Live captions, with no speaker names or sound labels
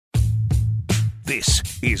This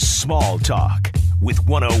is Small Talk with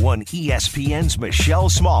 101 ESPN's Michelle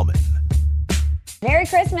Smallman. Merry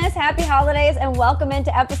Christmas, happy holidays, and welcome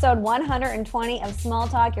into episode 120 of Small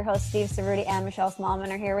Talk. Your hosts Steve Cerruti and Michelle Smallman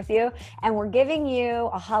are here with you, and we're giving you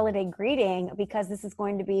a holiday greeting because this is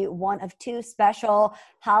going to be one of two special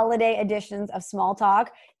holiday editions of Small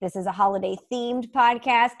Talk. This is a holiday-themed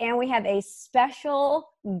podcast, and we have a special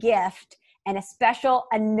gift and a special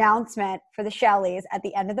announcement for the Shelleys at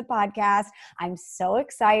the end of the podcast. I'm so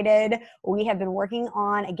excited. We have been working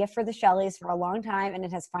on a gift for the Shelleys for a long time, and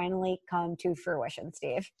it has finally come to fruition,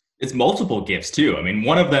 Steve. It's multiple gifts too. I mean,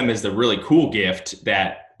 one of them is the really cool gift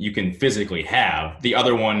that you can physically have. The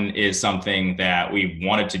other one is something that we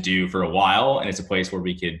wanted to do for a while, and it's a place where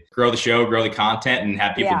we could grow the show, grow the content, and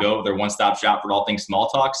have people go their one-stop shop for all things small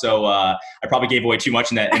talk. So I probably gave away too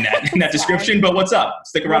much in that description, but what's up?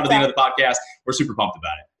 Stick around to the end of the podcast. We're super pumped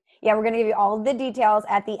about it. Yeah, we're going to give you all of the details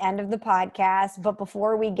at the end of the podcast. But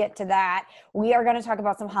before we get to that, we are going to talk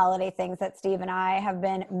about some holiday things that Steve and I have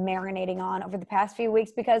been marinating on over the past few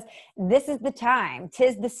weeks because this is the time.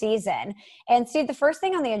 'Tis the season. And Steve, the first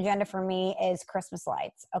thing on the agenda for me is Christmas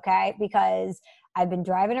lights, okay? Because I've been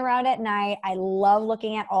driving around at night. I love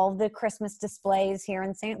looking at all of the Christmas displays here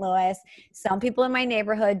in St. Louis. Some people in my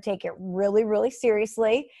neighborhood take it really, really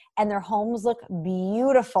seriously, and their homes look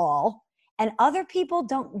beautiful. And other people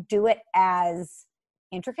don't do it as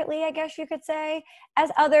intricately, I guess you could say, as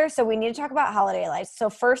others. So we need to talk about holiday lights. So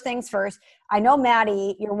first things first, I know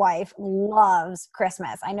Maddie, your wife, loves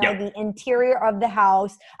Christmas. I know the interior of the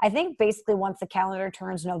house, I think basically once the calendar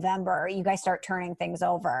turns November, you guys start turning things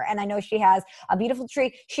over. And I know she has a beautiful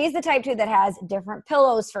tree. She's the type too that has different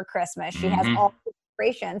pillows for Christmas. She has all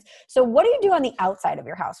decorations. So what do you do on the outside of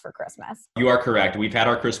your house for Christmas? You are correct. We've had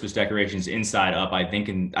our Christmas decorations inside up, I think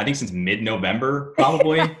since mid-November,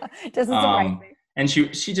 probably. Doesn't surprise me. And she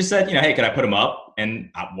just said, hey, can I put them up? And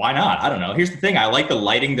why not? I don't know. Here's the thing. I like the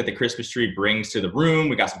lighting that the Christmas tree brings to the room.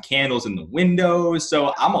 We got some candles in the windows.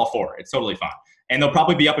 So I'm all for it. It's totally fine. And they'll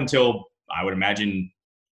probably be up until, I would imagine,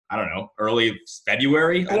 I don't know, early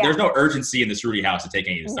February. Yeah. There's no urgency in the Cerruti house to take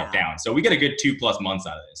any of this stuff down. So we get a good 2+ months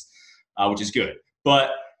out of this, which is good.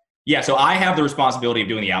 But yeah, so I have the responsibility of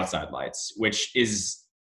doing the outside lights, which is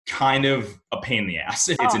kind of a pain in the ass.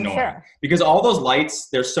 It's annoying because all those lights,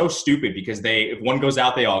 they're so stupid because if one goes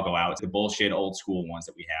out, they all go out. It's the bullshit old school ones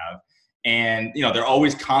that we have. And, they're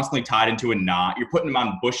always constantly tied into a knot. You're putting them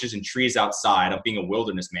on bushes and trees outside. I'm being a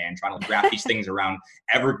wilderness man trying to wrap these things around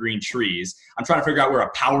evergreen trees. I'm trying to figure out where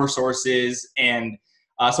a power source is. And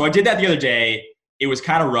so I did that the other day. It was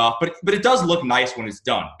kind of rough, but it does look nice when it's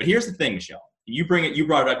done. But here's the thing, Michelle. You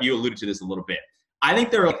brought it up, you alluded to this a little bit. I think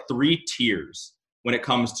there are 3 tiers when it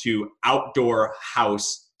comes to outdoor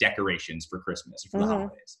house decorations for Christmas, for the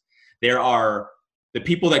holidays. There are the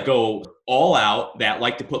people that go all out, that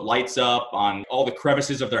like to put lights up on all the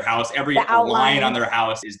crevices of their house. Every line on their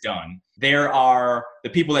house is done. There are the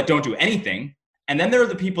people that don't do anything. And then there are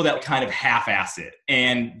the people that kind of half-ass it.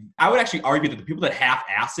 And I would actually argue that the people that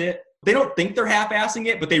half-ass it, they don't think they're half-assing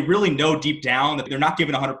it, but they really know deep down that they're not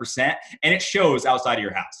giving 100%, and it shows outside of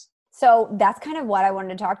your house. So that's kind of what I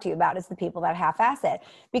wanted to talk to you about is the people that half-ass it.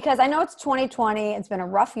 Because I know it's 2020. It's been a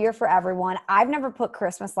rough year for everyone. I've never put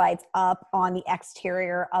Christmas lights up on the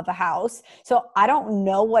exterior of a house. So I don't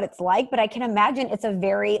know what it's like, but I can imagine it's a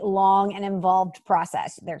very long and involved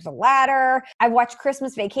process. There's a ladder. I've watched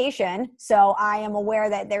Christmas Vacation, so I am aware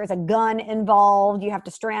that there's a gun involved. You have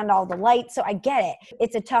to strand all the lights. So I get it.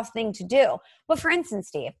 It's a tough thing to do. But for instance,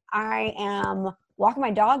 Steve, I am walking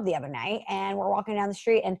my dog the other night and we're walking down the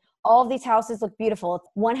street and all of these houses look beautiful.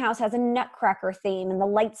 One house has a nutcracker theme and the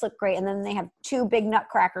lights look great. And then they have 2 big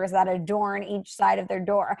nutcrackers that adorn each side of their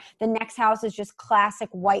door. The next house is just classic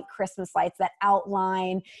white Christmas lights that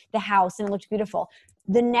outline the house and it looks beautiful.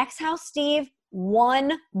 The next house, Steve,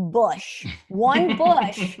 one bush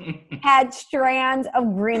had strands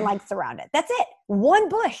of green lights around it. That's it. One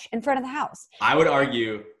bush in front of the house. I would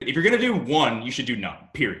argue if you're going to do one, you should do none,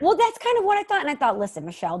 period. Well, that's kind of what I thought. And I thought, listen,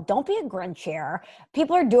 Michelle, don't be a Grinch here.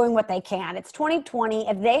 People are doing what they can. It's 2020.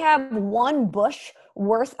 If they have one bush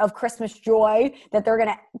worth of Christmas joy that they're going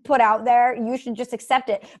to put out there, you should just accept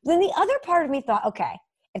it. But then the other part of me thought, okay,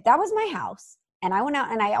 if that was my house, and I went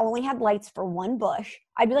out and I only had lights for one bush,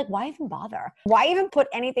 I'd be like, why even bother? Why even put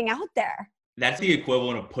anything out there? That's the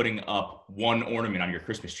equivalent of putting up one ornament on your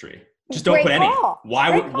Christmas tree. Just don't put any.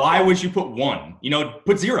 Why would you put one?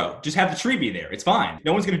 Put 0. Just have the tree be there. It's fine.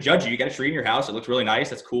 No one's going to judge you. You got a tree in your house. It looks really nice.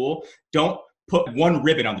 That's cool. Don't put one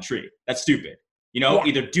ribbon on the tree. That's stupid.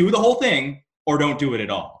 Either do the whole thing or don't do it at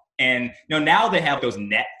all. And now they have those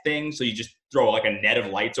net things. So you just throw like a net of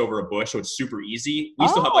lights over a bush, so it's super easy. We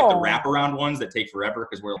still have like the wraparound ones that take forever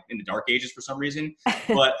because we're in the dark ages for some reason.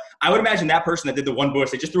 But I would imagine that person that did the one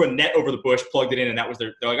bush, they just threw a net over the bush, plugged it in, and that was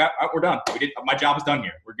they're like, we're done. My job is done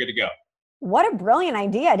here. We're good to go. What a brilliant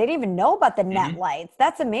idea. I didn't even know about the net lights.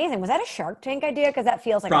 That's amazing. Was that a Shark Tank idea? Because that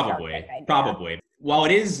feels like a Shark Tank idea. Probably. While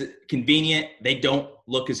it is convenient, they don't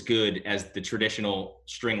look as good as the traditional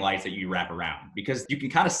string lights that you wrap around because you can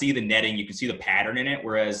kind of see the netting, you can see the pattern in it.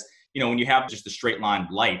 Whereas, when you have just the straight line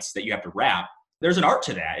lights that you have to wrap, there's an art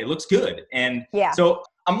to that. It looks good. And so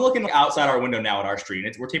I'm looking outside our window now at our street.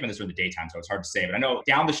 And we're taping this during the daytime, so it's hard to say. But I know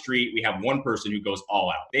down the street, we have one person who goes all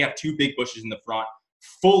out. They have 2 big bushes in the front,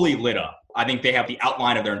 fully lit up. I think they have the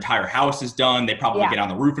outline of their entire house is done. They probably get on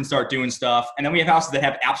the roof and start doing stuff. And then we have houses that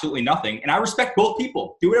have absolutely nothing. And I respect both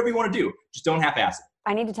people. Do whatever you want to do. Just don't half-ass it.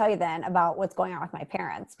 I need to tell you then about what's going on with my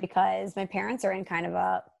parents because my parents are in kind of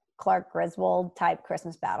a Clark Griswold type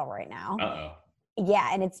Christmas battle right now. Uh-oh. Yeah,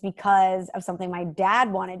 and it's because of something my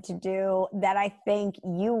dad wanted to do that I think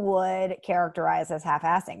you would characterize as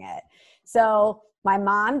half-assing it. So my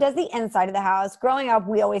mom does the inside of the house. Growing up,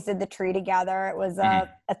 we always did the tree together. It was a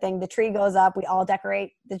thing. The tree goes up. We all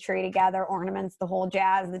decorate the tree together, ornaments, the whole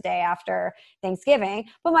jazz the day after Thanksgiving.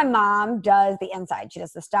 But my mom does the inside. She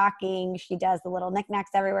does the stocking. She does the little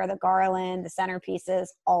knickknacks everywhere, the garland, the centerpieces,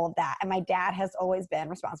 all of that. And my dad has always been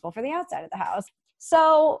responsible for the outside of the house.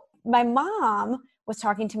 So my mom was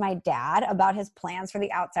talking to my dad about his plans for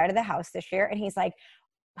the outside of the house this year. And he's like,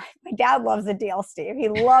 my dad loves a deal, Steve. He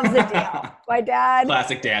loves a deal. My dad.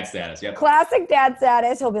 Classic dad status. Yep. Classic dad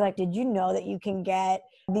status. He'll be like, did you know that you can get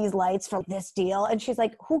these lights for this deal? And she's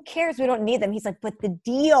like, who cares? We don't need them. He's like, but the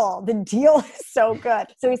deal is so good.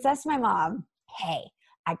 So he says to my mom, hey,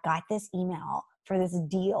 I got this email for this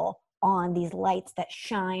deal on these lights that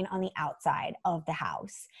shine on the outside of the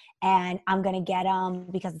house. And I'm going to get them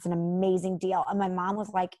because it's an amazing deal. And my mom was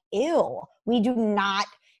like, ew, we do not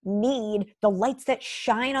need the lights that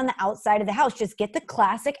shine on the outside of the house. Just get the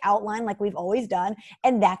classic outline like we've always done.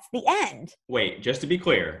 And that's the end. Wait, just to be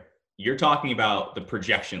clear, you're talking about the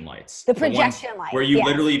projection lights. The projection lights. Where you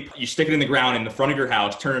literally, you stick it in the ground in the front of your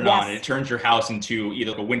house, turn it on, and it turns your house into either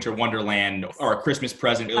like a winter wonderland or a Christmas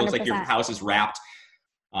present. It looks like your house is wrapped.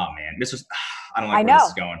 Oh man, I don't like where this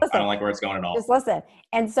is going. Listen, I don't like where it's going at all. Just listen.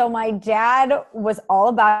 And so my dad was all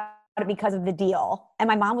about it because of the deal. And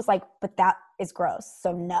my mom was like, but that is gross.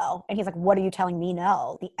 So no. And he's like, what are you telling me?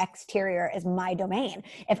 No, the exterior is my domain.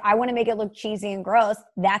 If I want to make it look cheesy and gross,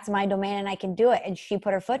 that's my domain and I can do it. And she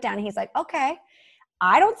put her foot down and he's like, okay,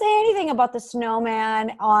 I don't say anything about the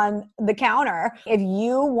snowman on the counter. If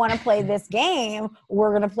you want to play this game,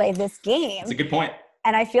 we're going to play this game. That's a good point.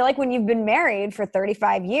 And I feel like when you've been married for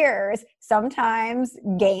 35 years, sometimes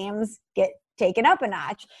games get taken up a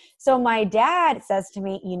notch. So my dad says to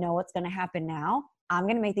me, you know what's going to happen now? I'm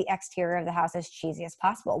going to make the exterior of the house as cheesy as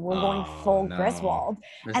possible. We're going full Griswold.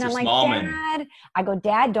 Mr. And I'm like, Smallman.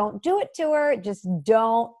 Dad, don't do it to her. Just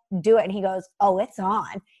don't do it. And he goes, oh, it's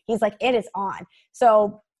on. He's like, it is on.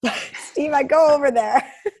 So Steve, I go over there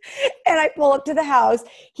and I pull up to the house.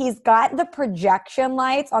 He's got the projection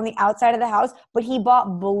lights on the outside of the house, but he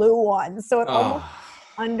bought blue ones. So it's almost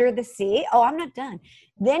under the sea. Oh, I'm not done.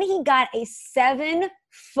 Then he got a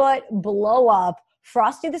 7-foot blow up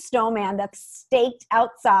Frosty the Snowman that's staked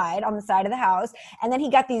outside on the side of the house. And then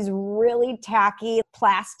he got these really tacky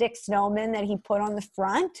plastic snowmen that he put on the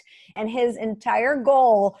front. And his entire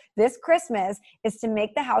goal this Christmas is to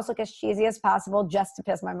make the house look as cheesy as possible just to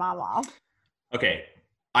piss my mom off. Okay.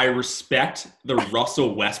 I respect the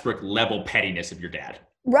Russell Westbrook level pettiness of your dad.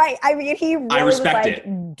 Right. I mean, he really I respect was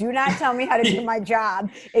like, do not tell me how to do my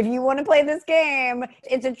job. If you want to play this game,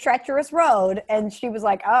 it's a treacherous road. And she was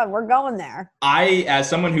like, oh, we're going there. I, as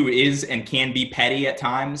someone who is and can be petty at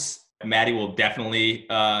times, Maddie will definitely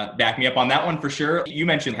back me up on that one for sure. You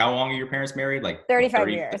mentioned how long are your parents married? Like 35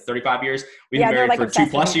 years. 35 years. We've been married like for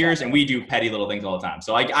 2+ years and we do petty little things all the time.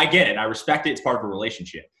 So I get it. I respect it. It's part of a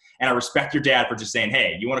relationship. And I respect your dad for just saying,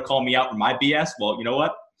 hey, you want to call me out for my BS? Well, you know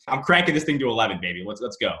what? I'm cranking this thing to 11, baby.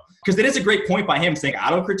 Let's go. Because it is a great point by him saying, I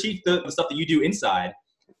don't critique the stuff that you do inside.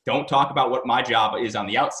 Don't talk about what my job is on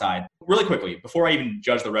the outside. Really quickly, before I even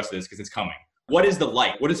judge the rest of this, because it's coming. What is the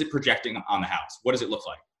light? What is it projecting on the house? What does it look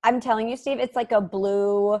like? I'm telling you, Steve, it's like a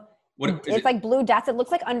blue. It's like blue dots. It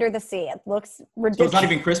looks like under the sea. It looks ridiculous. So it's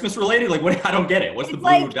not even Christmas related? Like, what? I don't get it. What's the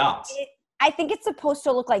blue dots? I think it's supposed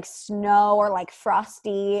to look like snow or like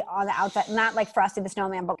Frosty on the outside. Not like Frosty the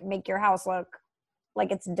Snowman, but make your house look like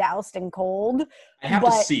it's doused in cold. I have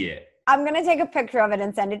to see it. I'm going to take a picture of it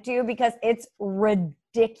and send it to you because it's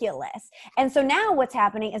ridiculous. And so now what's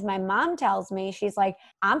happening is my mom tells me, she's like,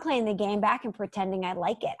 I'm playing the game back and pretending I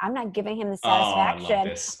like it. I'm not giving him the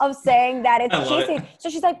satisfaction of saying that it's cheesy. So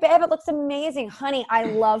she's like, babe, it looks amazing. Honey, I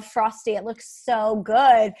love Frosty. It looks so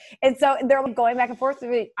good. And so they're going back and forth.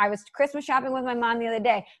 I was Christmas shopping with my mom the other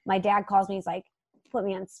day. My dad calls me. He's like, put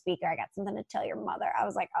me on speaker. I got something to tell your mother. I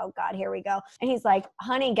was like, oh God, here we go. And he's like,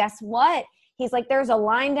 honey, guess what? He's like, there's a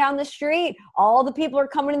line down the street. All the people are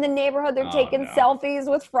coming in the neighborhood. They're taking selfies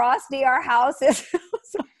with Frosty. Our house is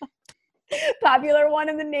popular one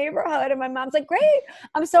in the neighborhood. And my mom's like, great.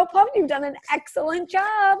 I'm so pumped. You've done an excellent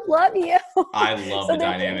job. Love you. I love the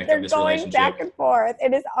dynamic of this relationship. They're going back and forth.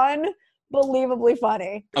 It is unbelievably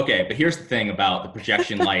funny. Okay, but here's the thing about the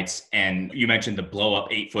projection lights, and you mentioned the blow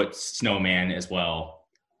up 8-foot snowman as well.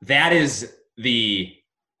 That is the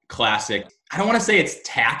classic. I don't want to say it's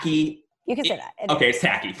tacky. You can say that. It's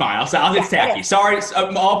tacky. Fine. I'll say it's tacky. Sorry.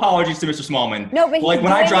 All apologies to Mr. Smallman. No, but like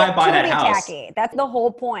when I drive by that house. Tacky. That's the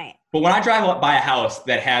whole point. But when I drive by a house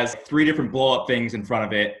that has 3 different blow up things in front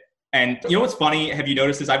of it, and you know what's funny? Have you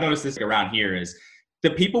noticed this? I've noticed this around here is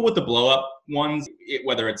the people with the blow up ones,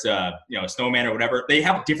 whether it's a snowman or whatever, they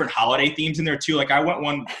have different holiday themes in there too. Like I went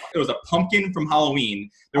one, it was a pumpkin from Halloween,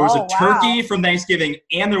 there was a turkey from Thanksgiving,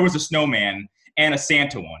 and there was a snowman and a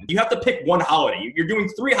Santa one. You have to pick one holiday. You're doing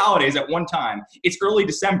 3 holidays at one time. It's early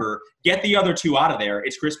December. Get the other 2 out of there.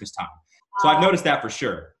 It's Christmas time. So I've noticed that for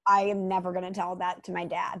sure. I am never going to tell that to my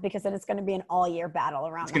dad because then it's going to be an all-year battle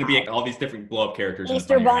around. It's going to be all these different blow-up characters.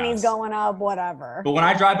 Easter bunnies going up, whatever. But when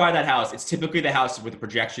I drive by that house, it's typically the house with the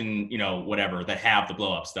projection, whatever, that have the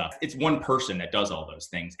blow-up stuff. It's one person that does all those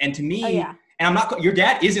things. And to me, and your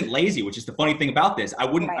dad isn't lazy, which is the funny thing about this. I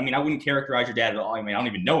wouldn't characterize your dad at all. I mean, I don't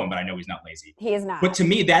even know him, but I know he's not lazy. He is not. But to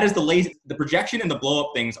me, that is the projection and the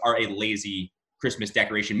blow-up things are a lazy Christmas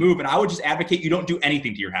decoration move. And I would just advocate you don't do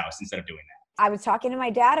anything to your house instead of doing that. I was talking to my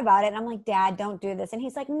dad about it and I'm like, Dad, don't do this. And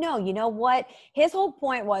he's like, no, you know what? His whole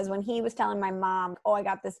point was when he was telling my mom, oh, I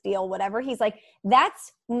got this deal, whatever. He's like,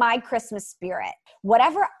 that's my Christmas spirit.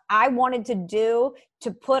 Whatever I wanted to do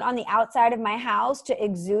to put on the outside of my house to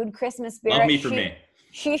exude Christmas spirit. Love me for me.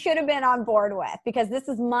 She should have been on board with because this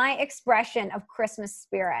is my expression of Christmas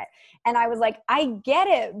spirit. And I was like, I get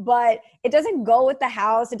it, but it doesn't go with the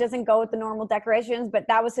house. It doesn't go with the normal decorations. But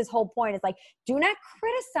that was his whole point. It's like, do not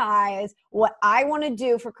criticize what I want to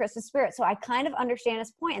do for Christmas spirit. So I kind of understand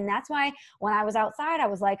his point. And that's why when I was outside, I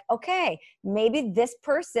was like, okay, maybe this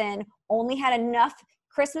person only had enough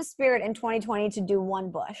Christmas spirit in 2020 to do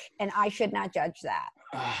one bush. And I should not judge that.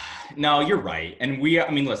 No, you're right. And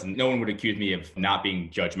listen, no one would accuse me of not being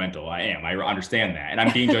judgmental. I am. I understand that. And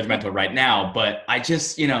I'm being judgmental right now, but I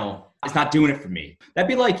just, it's not doing it for me. That'd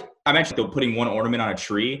be like, I mentioned putting one ornament on a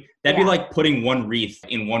tree. That'd be like putting one wreath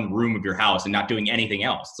in one room of your house and not doing anything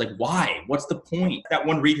else. It's like, why? What's the point? That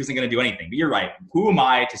one wreath isn't going to do anything. But you're right. Who am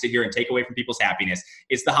I to sit here and take away from people's happiness?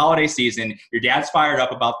 It's the holiday season. Your dad's fired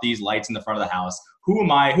up about these lights in the front of the house. Who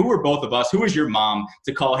am I? Who are both of us? Who is your mom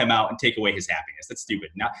to call him out and take away his happiness? That's stupid.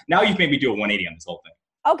 Now you've made me do a 180 on this whole thing.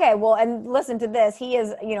 Okay, well, and listen to this. He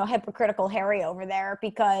is, hypocritical Harry over there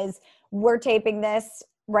because we're taping this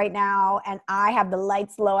right now and I have the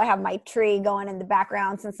lights low. I have my tree going in the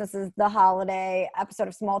background since this is the holiday episode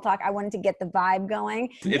of Small Talk. I wanted to get the vibe going.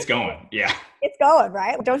 It's going, yeah. It's going,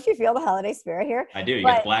 right? Don't you feel the holiday spirit here? I do. You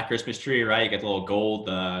got the black Christmas tree, right? You got the little gold,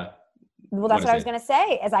 well, that's what I was going to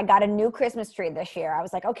say is I got a new Christmas tree this year. I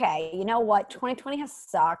was like, okay, you know what? 2020 has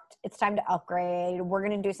sucked. It's time to upgrade. We're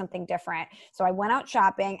going to do something different. So I went out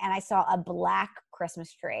shopping and I saw a black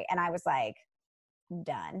Christmas tree and I was like,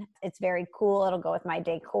 done. It's very cool. It'll go with my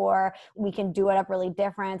decor. We can do it up really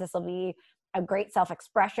different. This will be a great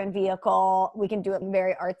self-expression vehicle. We can do it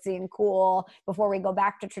very artsy and cool before we go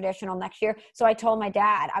back to traditional next year. So I told my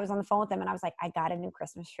dad, I was on the phone with him and I was like, I got a new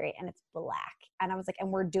Christmas tree and it's black. And I was like, and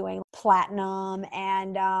we're doing platinum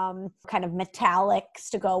and kind of metallics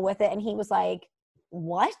to go with it. And he was like,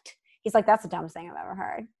 what? He's like, that's the dumbest thing I've ever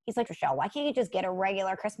heard. He's like, Rochelle, why can't you just get a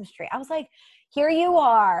regular Christmas tree? I was like, here you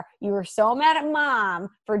are. You were so mad at mom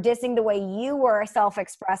for dissing the way you were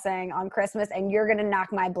self-expressing on Christmas, and you're going to knock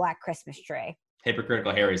my black Christmas tree.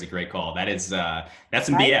 Hypocritical Harry is a great call. That's some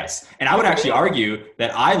BS. And I would actually argue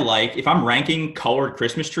that if I'm ranking colored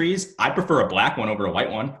Christmas trees, I prefer a black one over a white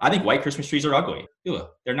one. I think white Christmas trees are ugly. Ew,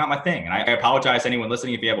 they're not my thing. And I apologize to anyone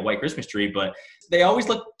listening if you have a white Christmas tree, but they always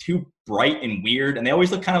look too bright and weird. And they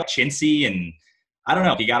always look kind of chintzy. And I don't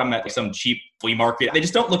know, if you got them at some cheap flea market, they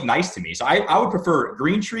just don't look nice to me. So I would prefer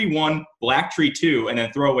green tree 1, black tree 2, and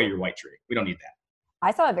then throw away your white tree. We don't need that.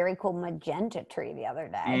 I saw a very cool magenta tree the other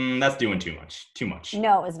day. That's doing too much. Too much.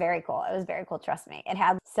 No, it was very cool. It was very cool. Trust me. It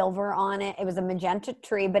had silver on it. It was a magenta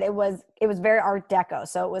tree, but it was very Art Deco.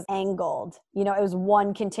 So it was angled. You know, it was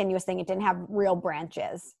one continuous thing. It didn't have real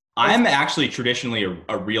branches. I'm actually traditionally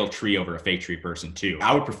a real tree over a fake tree person too.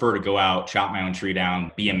 I would prefer to go out, chop my own tree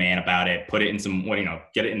down, be a man about it, put it in some,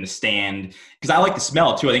 get it in the stand. Because I like the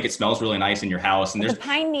smell too. I think it smells really nice in your house. And there's the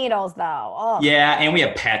pine needles though. Oh. Yeah, and we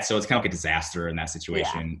have pets, so it's kind of like a disaster in that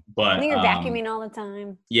situation. Yeah. But and then you're vacuuming all the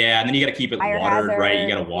time. Yeah, and then you got to keep it watered, right? You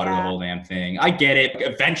got to water the whole damn thing. I get it.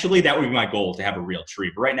 Eventually, that would be my goal, to have a real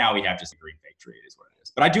tree. But right now, we have just a green fake tree. It is what it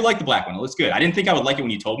is. But I do like the black one. It looks good. I didn't think I would like it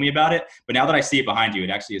when you told me about it, but now that I see it behind you, it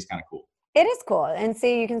actually is kind of cool. It is cool. And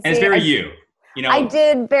see, you can see. And it's very you. You know, I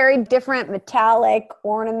did very different metallic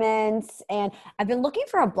ornaments, and I've been looking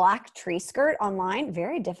for a black tree skirt online.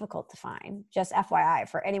 Very difficult to find. Just FYI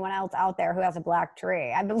for anyone else out there who has a black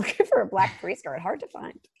tree. I've been looking for a black tree skirt. Hard to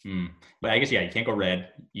find. But I guess, you can't go red.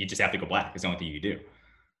 You just have to go black. It's the only thing you can do.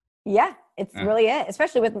 Yeah, it's really it.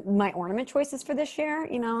 Especially with my ornament choices for this year.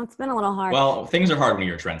 It's been a little hard. Well, things are hard when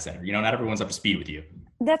you're a trendsetter. Not everyone's up to speed with you.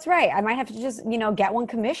 That's right. I might have to just, get one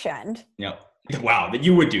commissioned. Yep. Wow,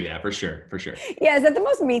 you would do that for sure. Yeah, is that the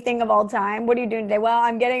most me thing of all time? What are you doing today? Well,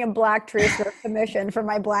 I'm getting a black tree skirt commission for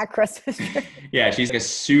my black Christmas tree. Yeah, she's like a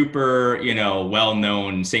super,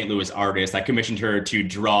 well-known St. Louis artist. I commissioned her to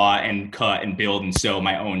draw and cut and build and sew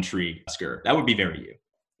my own tree skirt. That would be very you.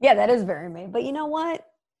 Yeah, that is very me. But you know what?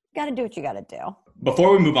 Got to do what you got to do.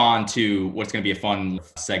 Before we move on to what's going to be a fun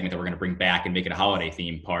segment that we're going to bring back and make it a holiday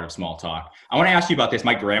themed part of Small Talk, I want to ask you about this.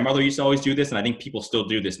 My grandmother used to always do this, and I think people still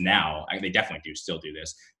do this now. They definitely do still do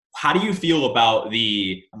this. How do you feel about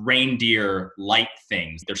the reindeer light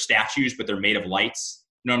things? They're statues, but they're made of lights.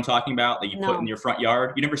 You know what I'm talking about? That you put in your front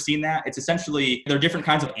yard. You never seen that? It's essentially, they're different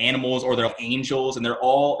kinds of animals, or they're angels, and they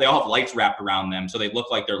all have lights wrapped around them, so they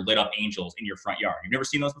look like they're lit up angels in your front yard. You've never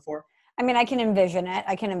seen those before? I mean, I can envision it.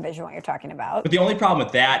 I can envision what you're talking about. But the only problem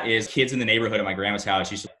with that is kids in the neighborhood at my grandma's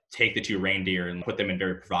house used to take the two reindeer and put them in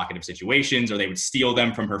very provocative situations, or they would steal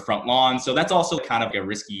them from her front lawn. So that's also kind of a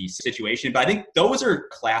risky situation. But I think those are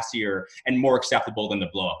classier and more acceptable than the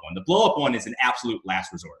blow-up one. The blow-up one is an absolute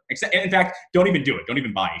last resort. In fact, don't even do it. Don't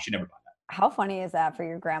even buy it. You should never buy it. How funny is that for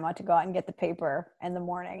your grandma to go out and get the paper in the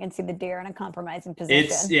morning and see the deer in a compromising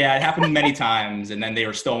position? It happened many times, and then they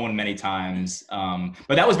were stolen many times.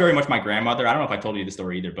 But that was very much my grandmother. I don't know if I told you this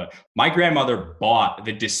story either, but my grandmother bought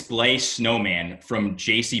the display snowman from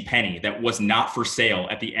JCPenney that was not for sale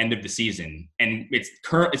at the end of the season. And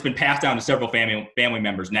it's been passed down to several family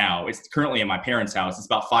members now. It's currently in my parents' house. It's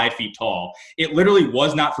about 5 feet tall. It literally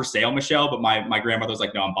was not for sale, Michelle, but my grandmother was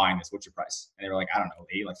like, "No, I'm buying this. What's your price?" And they were like, "I don't know,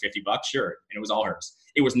 maybe like $50. Sure." And it was all hers.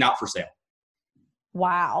 It was not for sale.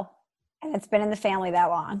 Wow. And it's been in the family that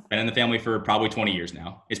long. Been in the family for probably 20 years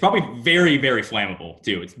now. It's probably very, very flammable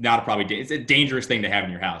too. It's a dangerous thing to have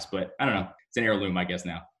in your house, but I don't know. It's an heirloom, I guess,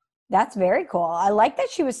 now. That's very cool. I like that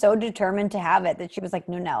she was so determined to have it that she was like,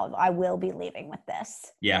 no, I will be leaving with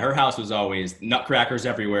this. Yeah, her house was always nutcrackers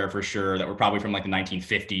everywhere for sure that were probably from like the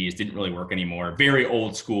 1950s. Didn't really work anymore. Very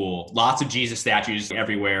old school. Lots of Jesus statues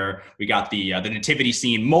everywhere. We got the nativity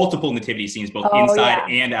scene, multiple nativity scenes, both inside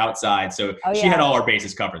and outside. So she had all our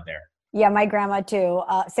bases covered there. Yeah, my grandma too.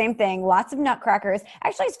 Same thing. Lots of nutcrackers.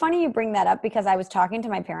 Actually, it's funny you bring that up because I was talking to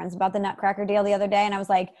my parents about the nutcracker deal the other day, and I was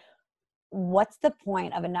like, what's the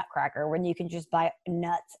point of a nutcracker when you can just buy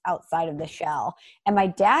nuts outside of the shell? And my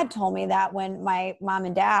dad told me that when my mom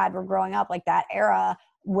and dad were growing up, like that era,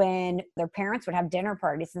 when their parents would have dinner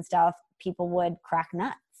parties and stuff, people would crack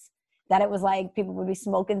nuts. That it was like people would be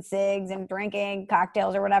smoking cigs and drinking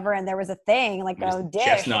cocktails or whatever, and there was a thing like a dish.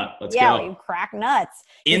 Chestnut. Let's go. You crack nuts.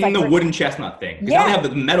 In like the wooden chestnut thing. Because now they have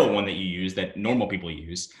the metal one that you use, that normal people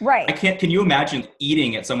use. Right. Can you imagine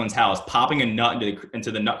eating at someone's house, popping a nut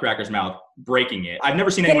into the nutcracker's mouth, breaking it? I've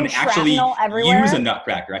never seen anyone actually use a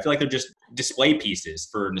nutcracker. I feel like they're just display pieces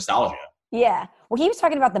for nostalgia. Yeah. Well, he was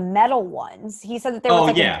talking about the metal ones. He said that there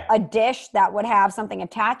was a dish that would have something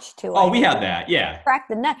attached to it. Oh, we had that. Yeah. Crack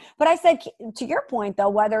the nut. But I said, to your point though,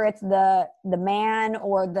 whether it's the man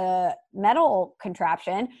or the metal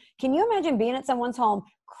contraption, can you imagine being at someone's home,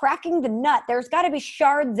 cracking the nut? There's got to be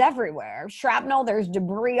shards everywhere. Shrapnel, there's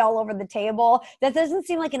debris all over the table. That doesn't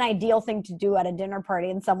seem like an ideal thing to do at a dinner party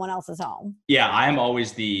in someone else's home. Yeah, I am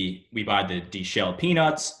always we buy the deshelled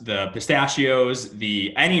peanuts, the pistachios,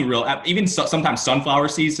 even sometimes sunflower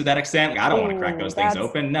seeds to that extent. Like, I don't want to crack those things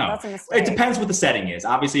open. No, it depends what the setting is.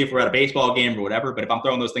 Obviously, if we're at a baseball game or whatever, but if I'm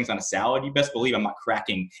throwing those things on a salad, you best believe I'm not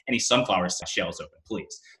cracking any sunflower shells open,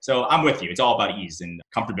 please. So I'm with you. It's all about ease and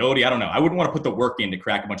comfortability. I don't know. I wouldn't want to put the work in to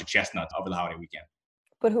crack a bunch of chestnuts over the holiday weekend.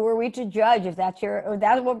 But who are we to judge if that's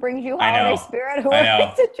what brings you I holiday know. spirit? Who I are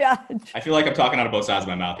know. we to judge? I feel like I'm talking out of both sides of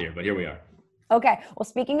my mouth here, but here we are. Okay. Well,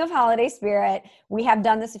 speaking of holiday spirit, we have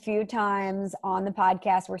done this a few times on the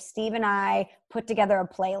podcast where Steve and I put together a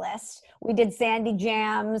playlist. We did Sandy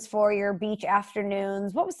Jams for your beach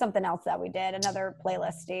afternoons. What was something else that we did? Another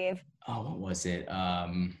playlist, Steve. Oh, what was it?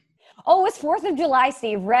 Oh, it was 4th of July,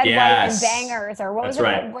 Steve. Red, White, and Bangers. Or what was it?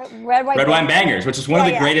 Right. Red, White, Red, White, and Bangers, which is one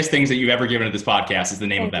of the greatest things that you've ever given to this podcast is the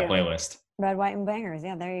name of that playlist. Red, White, and Bangers.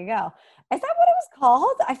 Yeah, there you go. Is that what it was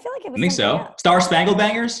called? I feel like it was I think so. else. Star Spangled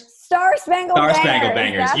Bangers? Star Spangled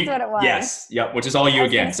Bangers. That's what it was. Yes. Yep. Which is all you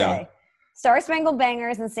again. So Star Spangled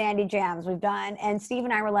Bangers and Sandy Jams we've done. And Steve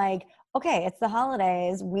and I were like, okay, it's the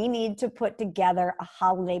holidays. We need to put together a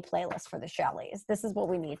holiday playlist for the Shelleys. This is what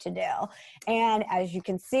we need to do. And as you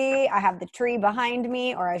can see, I have the tree behind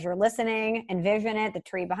me, or as you're listening, envision it, the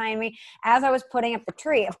tree behind me. As I was putting up the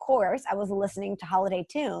tree, of course, I was listening to holiday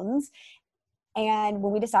tunes. And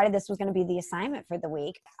when we decided this was going to be the assignment for the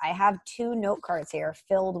week, I have 2 note cards here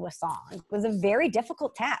filled with songs. It was a very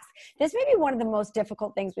difficult task. This may be one of the most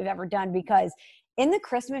difficult things we've ever done because in the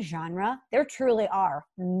Christmas genre, there truly are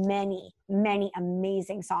many, many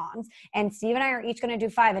amazing songs. And Steve and I are each going to do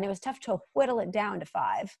 5, and it was tough to whittle it down to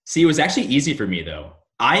 5. See, it was actually easy for me, though.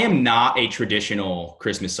 I am not a traditional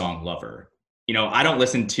Christmas song lover. You know, I don't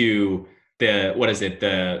listen to the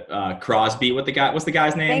Crosby, what's the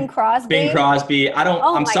guy's name? Bing Crosby. Bing Crosby. I don't,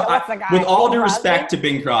 oh I'm my sorry. God, what's the guy? With all Bing due Crosby? respect to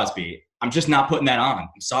Bing Crosby, I'm just not putting that on. I'm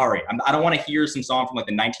sorry. I don't want to hear some song from like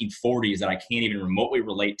the 1940s that I can't even remotely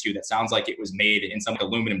relate to that sounds like it was made in some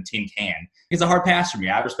aluminum tin can. It's a hard pass for me.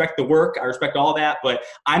 I respect the work. I respect all that, but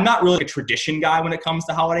I'm not really a tradition guy when it comes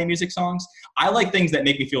to holiday music songs. I like things that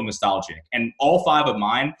make me feel nostalgic. And all 5 of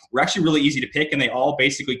mine were actually really easy to pick, and they all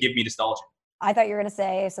basically give me nostalgia. I thought you were going to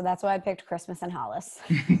say, so that's why I picked Christmas and Hollis.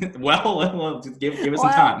 well, give us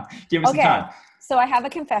some time. Give us some time. So I have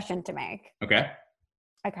a confession to make. Okay.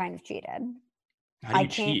 I kind of cheated. How do you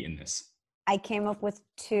cheat in this? I came up with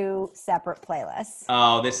 2 separate playlists.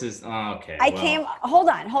 Oh, this is okay. Hold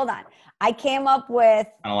on. I came up with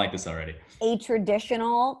I don't like this already. A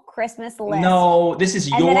traditional Christmas list. No, this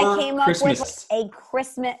is and your then I came up Christmas. with a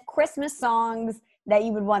Christmas songs that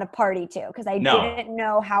you would want to party to because I didn't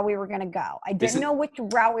know how we were going to go. I didn't know which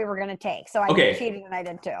route we were going to take. So I cheated and I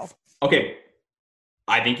did too. Okay.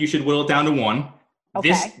 I think you should whittle it down to 1.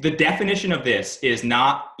 Okay. The definition of this is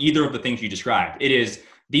not either of the things you described. It is,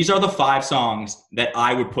 these are the 5 songs that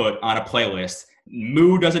I would put on a playlist.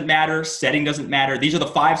 Mood doesn't matter. Setting doesn't matter. These are the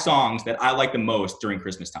 5 songs that I like the most during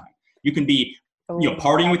Christmas time. You can be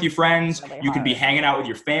partying with your friends. Really you can be hanging out with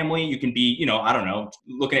your family. You can be, I don't know,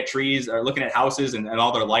 looking at trees or looking at houses and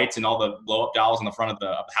all their lights and all the blow up dolls on the front of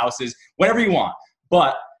the houses, whatever you want.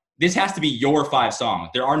 But this has to be your 5 songs.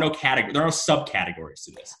 There are no subcategories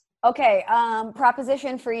to this. Okay.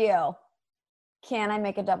 Proposition for you. Can I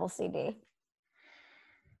make a double CD?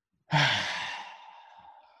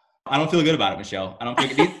 I don't feel good about it, Michelle.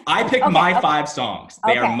 I picked my 5 songs.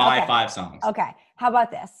 They are my 5 songs. Okay. How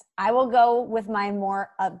about this? I will go with my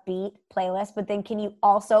more upbeat playlist, but then can you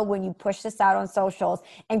also, when you push this out on socials,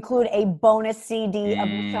 include a bonus CD of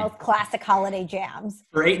Michelle's classic holiday jams?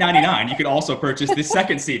 For $8.99, you could also purchase this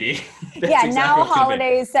second CD. Now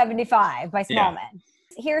Holidays 75 by Smallman.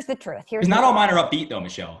 Here's the truth. Not all mine are upbeat though,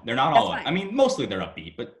 Michelle. They're not all. I mean, mostly they're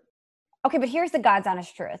upbeat, but. Okay, but here's the God's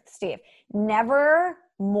honest truth, Steve. Never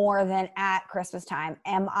more than at Christmas time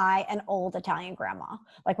am I an old Italian grandma.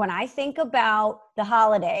 Like when I think about the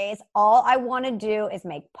holidays, all I want to do is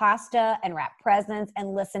make pasta and wrap presents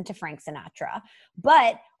and listen to Frank Sinatra.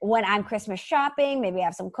 But when I'm Christmas shopping, maybe I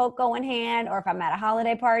have some cocoa in hand, or if I'm at a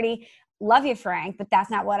holiday party, love you, Frank, but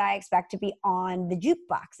that's not what I expect to be on the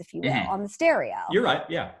jukebox, if you will, on the stereo. You're right,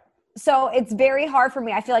 yeah. So it's very hard for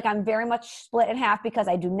me. I feel like I'm very much split in half because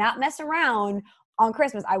I do not mess around on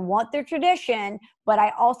Christmas. I want their tradition, but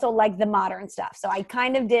I also like the modern stuff. So I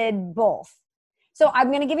kind of did both. So I'm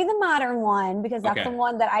going to give you the modern one because that's the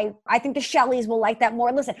one that I think the Shelleys will like that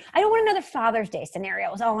more. Listen, I don't want another Father's Day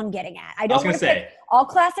scenario is all I'm getting at. I don't want to pick all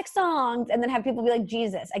classic songs and then have people be like,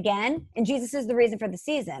 Jesus again. And Jesus is the reason for the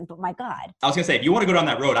season, but my God. I was going to say, if you want to go down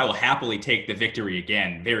that road, I will happily take the victory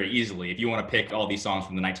again very easily if you want to pick all these songs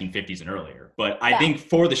from the 1950s and earlier. But I think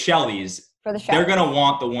for the Shelleys, they're going to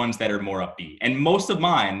want the ones that are more upbeat. And most of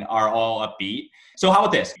mine are all upbeat. So how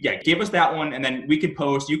about this? Yeah, give us that one, and then we can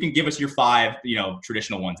post. You can give us your 5,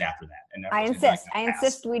 traditional ones after that. And I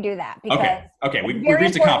insist we do that. Because okay. We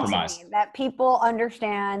reached a compromise. That people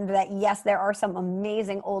understand that, yes, there are some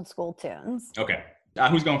amazing old school tunes. Okay.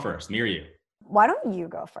 Who's going first, me or you? Why don't you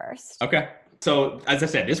go first? Okay. So as I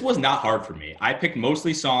said, this was not hard for me. I picked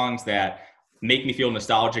mostly songs that make me feel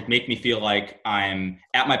nostalgic, make me feel like I'm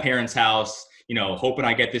at my parents' house, you know, hoping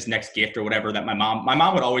I get this next gift or whatever. That my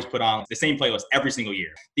mom would always put on the same playlist every single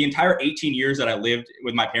year. The entire 18 years that I lived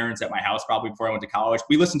with my parents at my house, probably before I went to college,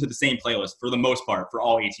 we listened to the same playlist for the most part for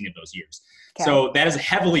all 18 of those years. Okay. So that is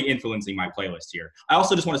heavily influencing my playlist here. I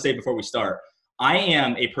also just want to say before we start, I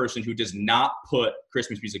am a person who does not put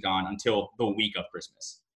Christmas music on until the week of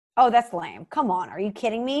Christmas. Oh, that's lame. Come on. Are you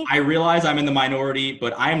kidding me? I realize I'm in the minority,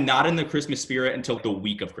 but I am not in the Christmas spirit until the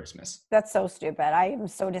week of Christmas. That's so stupid. I am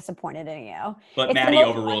so disappointed in you. But Maddie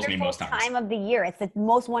overrules me most times. It's the time of the year. It's the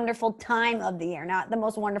most wonderful time of the year, not the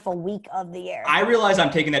most wonderful week of the year. I realize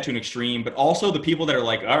I'm taking that to an extreme, but also the people that are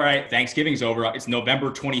like, all right, Thanksgiving's over. It's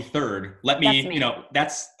November 23rd. Let me, you know,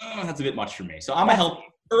 that's a bit much for me. So I'm going to help.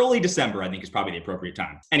 Early December, I think, is probably the appropriate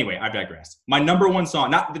time. Anyway, I've digressed. My number one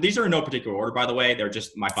song, these are in no particular order, by the way. They're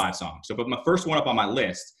just my 5 songs. So, but my first one up on my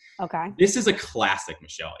list. Okay. This is a classic,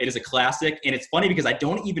 Michelle. It is a classic. And it's funny because I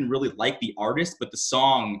don't even really like the artist, but the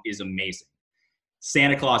song is amazing.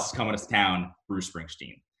 Santa Claus is Coming to Town, Bruce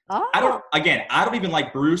Springsteen. Oh. I don't even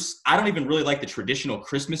like Bruce. I don't even really like the traditional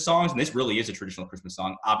Christmas songs. And this really is a traditional Christmas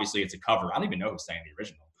song. Obviously, it's a cover. I don't even know who sang the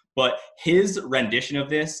original. But his rendition of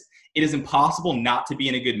this, it is impossible not to be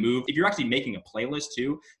in a good mood. If you're actually making a playlist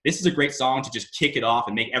too, this is a great song to just kick it off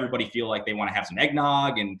and make everybody feel like they want to have some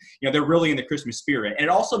eggnog and, you know, they're really in the Christmas spirit. And it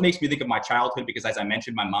also makes me think of my childhood because, as I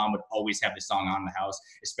mentioned, my mom would always have this song on in the house,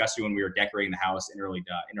 especially when we were decorating the house in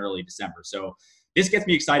early December. So this gets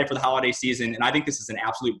me excited for the holiday season, and I think this is an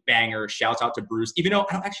absolute banger. Shouts out to Bruce, even though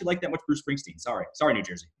I don't actually like that much Bruce Springsteen. Sorry, New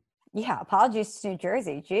Jersey. Yeah, apologies to New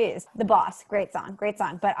Jersey. Jeez. The Boss, great song.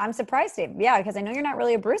 But I'm surprised, Steve. Yeah, because I know you're not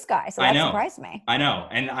really a Bruce guy, so that surprised me. I know.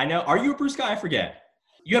 Are you a Bruce guy? I forget.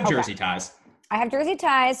 You have Jersey ties. I have Jersey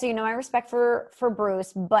ties, so you know my respect for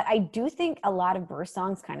Bruce, but I do think a lot of Bruce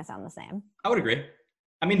songs kind of sound the same. I would agree.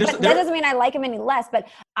 I mean, that doesn't mean I like him any less, but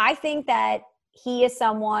I think that he is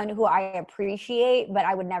someone who I appreciate, but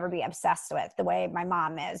I would never be obsessed with the way my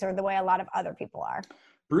mom is or the way a lot of other people are.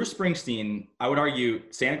 Bruce Springsteen, I would argue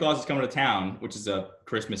Santa Claus is Coming to Town, which is a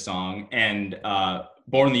Christmas song, and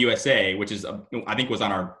Born in the USA, which is, I think was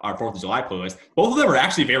on our 4th of July playlist. Both of them are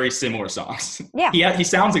actually very similar songs. Yeah. He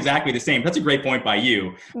sounds exactly the same. That's a great point by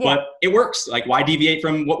you, but it works. Like, why deviate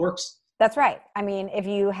from what works? That's right. I mean, if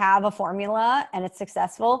you have a formula and it's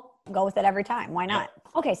successful, go with it every time. Why not?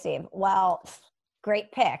 Yeah. Okay, Steve. Well,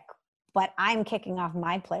 great pick. But I'm kicking off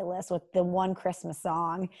my playlist with the one Christmas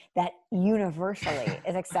song that universally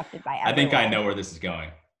is accepted by everyone. I think I know where this is going.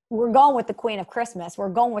 We're going with the Queen of Christmas. We're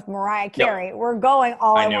going with Mariah Carey. Yep. We're going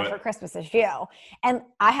All I Want for Christmas Is You. And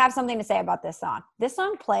I have something to say about this song. This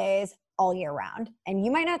song plays all year round. And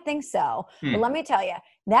you might not think so, but let me tell you,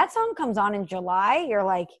 that song comes on in July. You're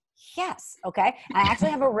like, yes, okay. And I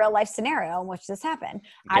actually have a real life scenario in which this happened.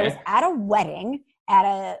 Okay. I was at a wedding at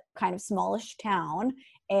a kind of smallish town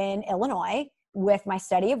in Illinois with my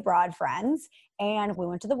study abroad friends. And we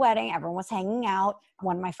went to the wedding. Everyone was hanging out.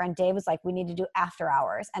 One of my friend Dave was like, we need to do after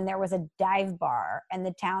hours. And there was a dive bar in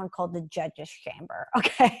the town called the Judge's Chamber.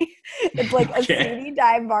 Okay. It's like a seedy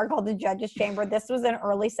dive bar called the Judge's Chamber. This was in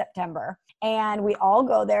early September. And we all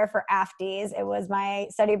go there for afties. It was my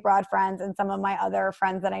study abroad friends and some of my other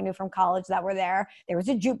friends that I knew from college that were there. There was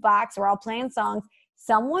a jukebox. We're all playing songs.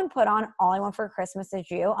 Someone put on All I Want for Christmas Is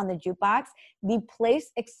You on the jukebox. The place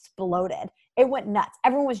exploded. It went nuts.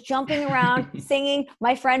 Everyone was jumping around, singing.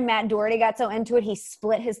 My friend Matt Doherty got so into it, he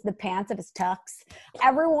split the pants of his tux.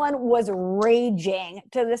 Everyone was raging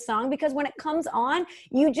to this song because when it comes on,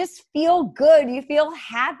 you just feel good. You feel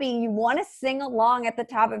happy. You want to sing along at the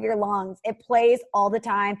top of your lungs. It plays all the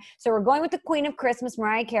time. So we're going with the Queen of Christmas,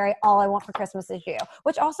 Mariah Carey, All I Want for Christmas Is You,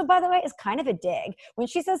 which also, by the way, is kind of a dig. When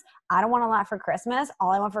she says, I don't want a lot for Christmas,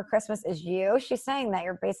 all I want for Christmas is you, she's saying that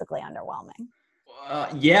you're basically underwhelming.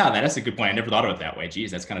 Yeah, that is a good point. I never thought of it that way.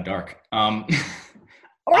 Geez, that's kind of dark. Or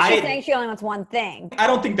she's saying she only wants one thing. I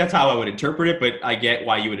don't think that's how I would interpret it, but I get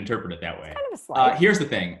why you would interpret it that way. It's kind of a slight. Here's the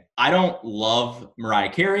thing. I don't love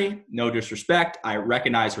Mariah Carey. No disrespect. I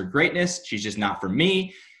recognize her greatness. She's just not for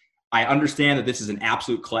me. I understand that this is an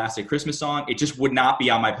absolute classic Christmas song. It just would not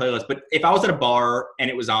be on my playlist. But if I was at a bar and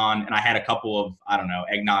it was on and I had a couple of, I don't know,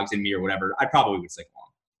 eggnogs in me or whatever, I probably would sing along.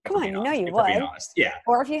 Come on, you know you would. Being honest. Yeah.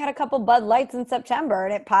 Or if you had a couple Bud Lights in September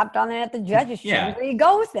and it popped on it at the Judge's Chamber, you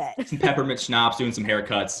go with it. Some peppermint schnapps, doing some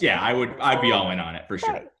haircuts. Yeah, I'd be all in on it for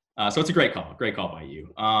sure. Right. So it's a great call by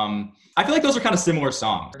you. I feel like those are kind of similar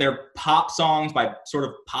songs. They're pop songs by sort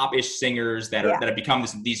of pop-ish singers that have become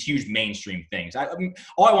these huge mainstream things.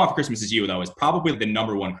 All I Want for Christmas Is You, though, is probably the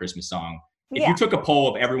number one Christmas song. If you took a poll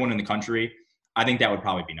of everyone in the country, I think that would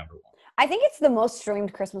probably be number one. I think it's the most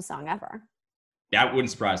streamed Christmas song ever. That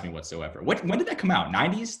wouldn't surprise me whatsoever. When did that come out?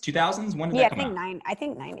 90s, 2000s? When did that come out? I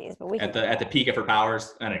think 90s, but we at the peak of her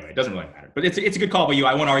powers. Anyway, it doesn't really matter. But it's a good call by you.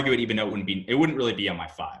 I won't argue it, even though it wouldn't really be on my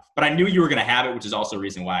 5. But I knew you were going to have it, which is also a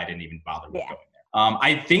reason why I didn't even bother with going there.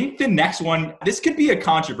 I think the next one, this could be a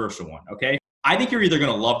controversial one. Okay, I think you're either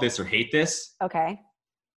going to love this or hate this. Okay.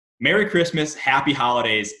 Merry Christmas, Happy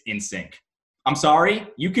Holidays, NSYNC. I'm sorry,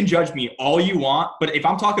 you can judge me all you want, but if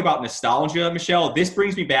I'm talking about nostalgia, Michelle, this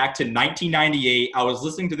brings me back to 1998. I was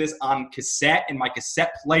listening to this on cassette in my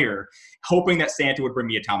cassette player, hoping that Santa would bring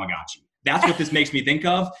me a Tamagotchi. That's what this makes me think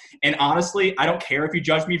of. And honestly, I don't care if you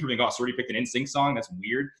judge me for being, oh, so already picked an NSYNC song. That's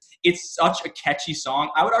weird. It's such a catchy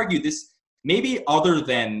song. I would argue this, maybe other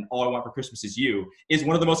than All I Want for Christmas Is You, is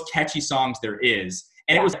one of the most catchy songs there is.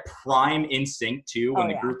 And it was prime NSYNC too, when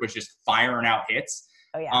the group was just firing out hits.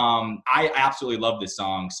 Oh, yeah. I absolutely love this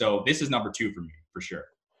song. So this is number 2 for me, for sure.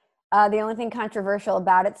 The only thing controversial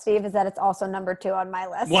about it, Steve, is that it's also number 2 on my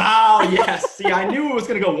list. Wow, yes. See, I knew it was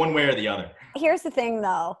going to go one way or the other. Here's the thing,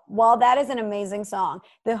 though. While that is an amazing song,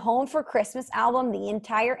 the Home for Christmas album, the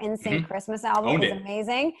entire NSYNC Christmas album is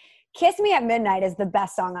amazing. Kiss Me at Midnight is the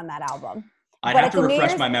best song on that album. I'd have to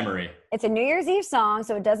refresh my memory. It's a New Year's Eve song,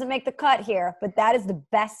 so it doesn't make the cut here, but that is the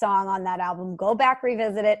best song on that album. Go back,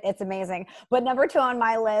 revisit it. It's amazing. But number 2 on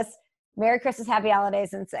my list, Merry Christmas, Happy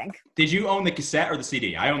Holidays, NSYNC. Did you own the cassette or the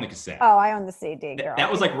CD? I own the cassette. Oh, I own the CD, girl.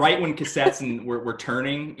 That was like right when cassettes were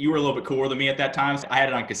turning. You were a little bit cooler than me at that time. So I had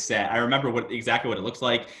it on cassette. I remember exactly what it looks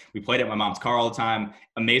like. We played it at my mom's car all the time.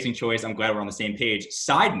 Amazing choice. I'm glad we're on the same page.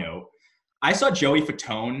 Side note, I saw Joey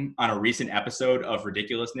Fatone on a recent episode of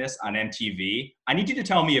Ridiculousness on MTV. I need you to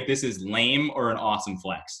tell me if this is lame or an awesome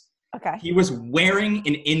flex. Okay. He was wearing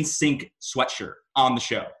an NSYNC sweatshirt on the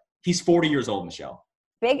show. He's 40 years old, Michelle.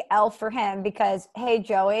 Big L for him because, hey,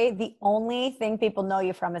 Joey, the only thing people know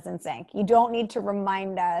you from is NSYNC. You don't need to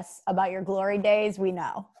remind us about your glory days. We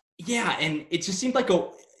know. Yeah, and it just seemed like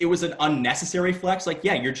it was an unnecessary flex. Like,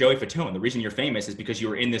 yeah, you're Joey Fatone. The reason you're famous is because you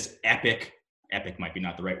were in this epic might be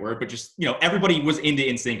not the right word, but just, everybody was into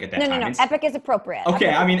NSYNC at that time. No. Epic is appropriate. Okay.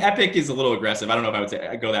 I mean, epic is a little aggressive. I don't know if I would say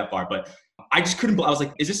I'd go that far, but I just couldn't, I was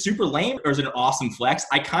like, is this super lame or is it an awesome flex?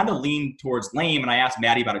 I kind of leaned towards lame and I asked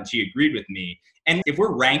Maddie about it and she agreed with me. And if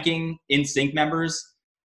we're ranking NSYNC members,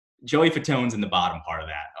 Joey Fatone's in the bottom part of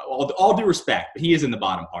that. All due respect, but he is in the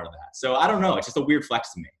bottom part of that. So I don't know. It's just a weird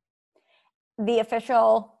flex to me. The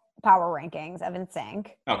official power rankings of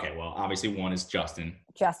NSYNC. Okay, well, obviously 1 is Justin.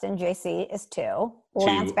 JC is 2.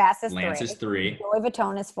 Lance Bass is 3. Lance is 3. Joey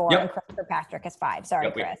Fatone is 4. And Chris Kirkpatrick is 5.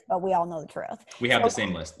 Sorry, Chris, but we all know the truth. We have the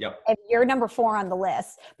same list. Yep. If you're number 4 on the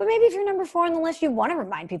list, but maybe if you're number 4 on the list, you want to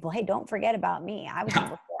remind people, hey, don't forget about me. I was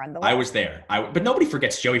number 4 on the list. I was there. But nobody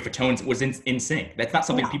forgets Joey Fatone was in NSYNC. That's not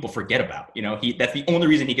something people forget about. That's the only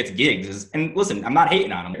reason he gets gigs. And listen, I'm not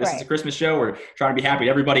hating on him. This is a Christmas show. We're trying to be happy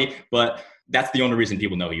to everybody, but that's the only reason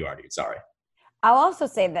people know who you are, dude. Sorry. I'll also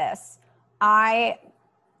say this. I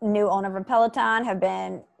knew owner of a Peloton, have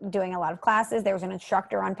been doing a lot of classes. There was an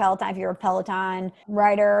instructor on Peloton. If you're a Peloton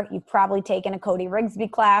rider, you've probably taken a Cody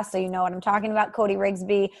Rigsby class, so you know what I'm talking about. Cody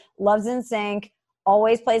Rigsby loves NSYNC,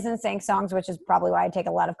 always plays NSYNC songs, which is probably why I take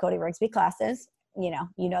a lot of Cody Rigsby classes. You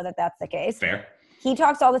know that that's the case. Fair. He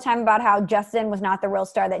talks all the time about how Justin was not the real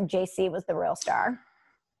star, that JC was the real star.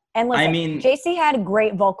 And listen, JC had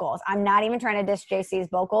great vocals. I'm not even trying to diss JC's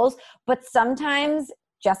vocals, but sometimes,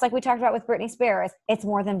 just like we talked about with Britney Spears, it's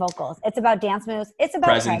more than vocals. It's about dance moves. It's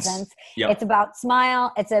about presence. Yep. It's about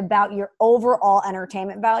smile. It's about your overall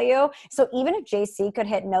entertainment value. So even if JC could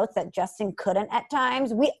hit notes that Justin couldn't at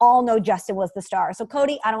times, we all know Justin was the star. So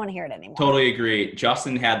Cody, I don't want to hear it anymore. Totally agree.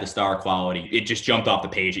 Justin had the star quality. It just jumped off the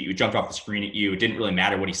page at you. It jumped off the screen at you. It didn't really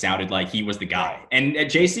matter what he sounded like. He was the guy. And at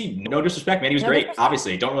JC, no disrespect, man. He was great.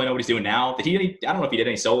 Obviously, don't really know what he's doing now. I don't know if he did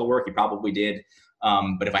any solo work. He probably did.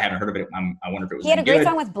 But if I haven't heard of it, I wonder if it was. He had a great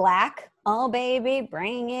song with Black. Oh baby,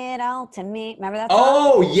 bring it all to me. Remember that song?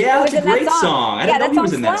 Oh yeah, that's a great song. I didn't know he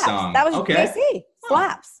was in that song. That was JC.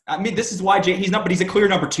 Slaps. I mean, this is why but he's a clear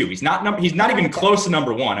number 2. He's not even close to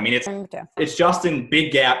number 1. I mean, it's Justin,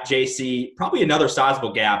 big gap, JC, probably another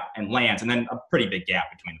sizable gap, and Lance, and then a pretty big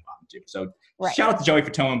gap between the bottom 2. So shout out to Joey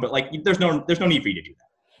Fatone, but there's no need for you to do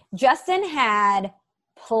that. Justin had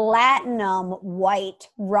platinum white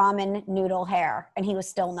ramen noodle hair, and he was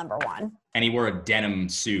still number 1. And he wore a denim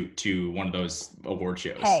suit to one of those award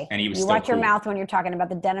shows. Hey, and he was you still watch cool. your mouth when you're talking about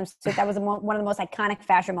the denim suit. That was one of the most iconic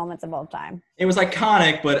fashion moments of all time. It was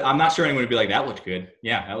iconic, but I'm not sure anyone would be like, that looked good.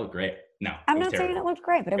 Yeah, that looked great. No, I'm not saying it looked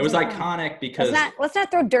great, but it was iconic because let's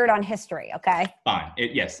not throw dirt on history, okay? Fine.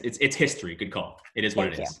 It's history. Good call. It is what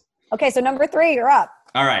it is. Okay, so number 3, you're up.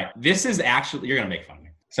 All right. This is actually, you're gonna make fun of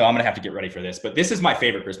me, so I'm gonna have to get ready for this. But this is my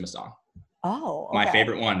favorite Christmas song. Oh, okay. My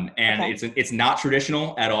favorite one. And it's not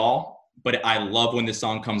traditional at all, but I love when this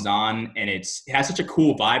song comes on, and it has such a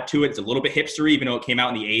cool vibe to it. It's a little bit hipstery, even though it came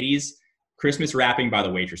out in the 80s. Christmas Wrapping by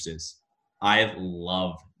the Waitresses. I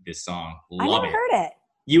love this song. Love I never heard it.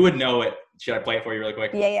 You would know it. Should I play it for you really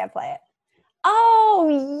quick? Yeah, play it.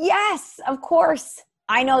 Oh, yes, of course.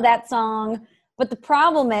 I know that song. But the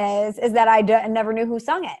problem is that I never knew who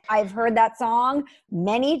sung it. I've heard that song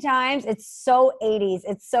many times. It's so 80s.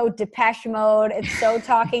 It's so Depeche Mode. It's so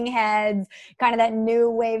Talking Heads, kind of that new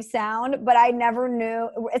wave sound. But I never knew.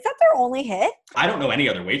 Is that their only hit? I don't know any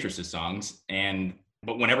other Waitresses songs.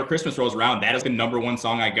 But whenever Christmas rolls around, that is the number one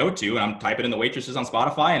song I go to. And I'm typing in the Waitresses on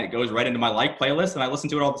Spotify, and it goes right into my like playlist, and I listen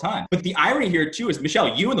to it all the time. But the irony here, too, is,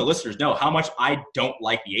 Michelle, you and the listeners know how much I don't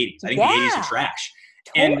like the 80s. I think the 80s are trash.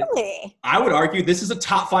 Totally. And I would argue this is a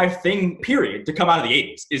top 5 thing, period, to come out of the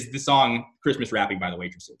 80s, is the song Christmas Wrapping by the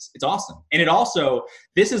Waitresses. It's awesome. And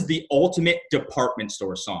this is the ultimate department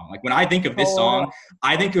store song. Like, when I think of this song,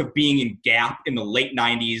 I think of being in Gap in the late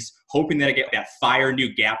 90s, hoping that I get that fire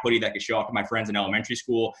new Gap hoodie that I could show off to my friends in elementary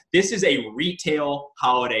school. This is a retail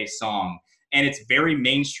holiday song. And it's very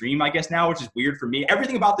mainstream, I guess, now, which is weird for me.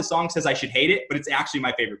 Everything about the song says I should hate it, but it's actually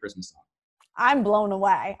my favorite Christmas song. I'm blown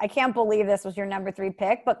away. I can't believe this was your number 3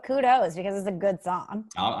 pick, but kudos, because it's a good song.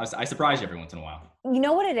 I surprise you every once in a while. You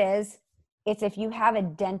know what it is? It's if you have a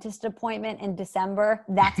dentist appointment in December,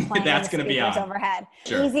 that's playing that's going to be on overhead.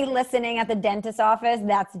 Sure. Easy listening at the dentist office,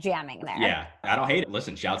 that's jamming there. Yeah, I don't hate it.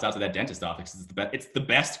 Listen, shouts out to that dentist office. It's the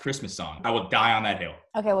best Christmas song. I will die on that hill.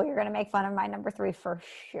 Okay, well, you're going to make fun of my number 3 for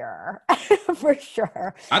sure. For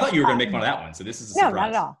sure. I thought you were going to make fun of that one, so this is a surprise. No, not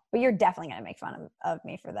at all. But you're definitely going to make fun of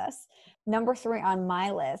me for this. Number 3 on my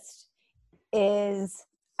list is,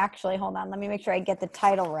 actually, hold on, let me make sure I get the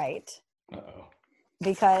title right. Uh-oh.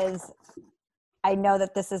 Because I know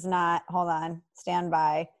that this is not, hold on, stand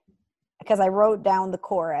by, because I wrote down the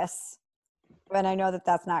chorus, and I know that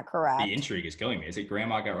that's not correct. The intrigue is killing me. Is it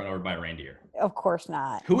Grandma Got Run Over by a Reindeer? Of course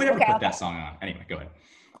not. Who would ever put that song on? Anyway, go ahead.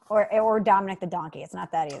 Or Dominic the Donkey. It's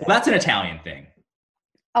not that either. Well, that's an Italian thing.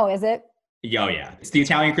 Oh, is it? Oh, yeah. It's the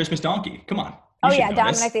Italian Christmas donkey. Come on.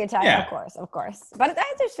 Dominic the Italian, yeah. Of course. But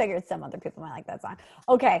I just figured some other people might like that song.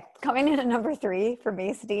 Okay, coming in at number 3 for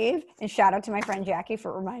me, Steve, and shout out to my friend Jackie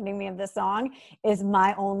for reminding me of this song, is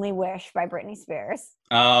My Only Wish by Britney Spears.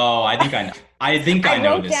 Oh, I think I know. I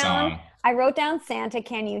know this song. I wrote down Santa,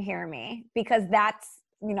 Can You Hear Me? Because that's,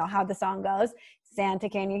 how the song goes. Santa,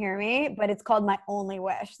 Can You Hear Me? But it's called My Only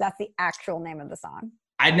Wish. That's the actual name of the song.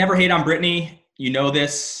 I'd never hate on Britney. You know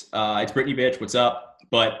this. It's Britney, bitch. What's up?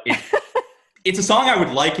 But it's a song I would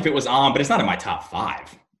like if it was on, but it's not in my top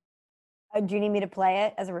 5. Do you need me to play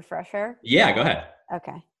it as a refresher? Yeah, go ahead.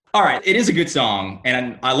 Okay. All right. It is a good song,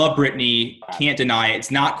 and I love Britney. Can't deny it.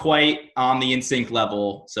 It's not quite on the NSYNC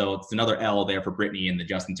level, so it's another L there for Britney in the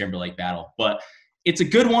Justin Timberlake battle. But it's a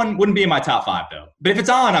good one. Wouldn't be in my top 5, though. But if it's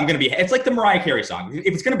on, I'm going to be – it's like the Mariah Carey song.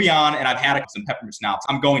 If it's going to be on and I've had some peppermint schnapps,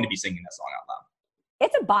 I'm going to be singing that song out loud.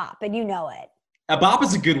 It's a bop, and you know it. A bop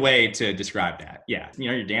is a good way to describe that. Yeah.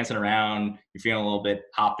 You're dancing around, you're feeling a little bit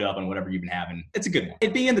hopped up on whatever you've been having. It's a good one.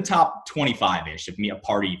 It'd be in the top 25-ish of a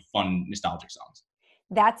party, fun, nostalgic songs.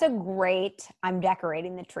 That's a great I'm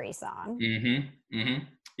decorating the tree song.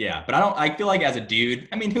 Yeah. But I feel like as a dude,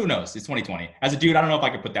 who knows? It's 2020. As a dude, I don't know if I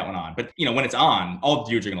could put that one on. But, when it's on, all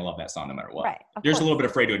dudes are going to love that song no matter what. Right. They're just a little bit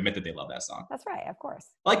afraid to admit that they love that song. That's right. Of course.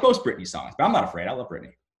 Like most Britney songs. But I'm not afraid. I love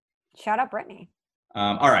Britney. Shout out Britney.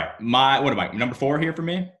 All right. What am I? Number 4 here for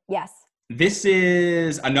me? Yes. This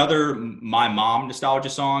is another my mom nostalgia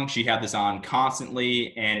song. She had this on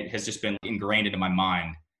constantly, and it has just been ingrained into my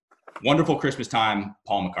mind. Wonderful Christmas Time,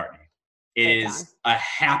 Paul McCartney. It is a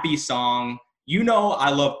happy song. I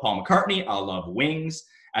love Paul McCartney. I love Wings.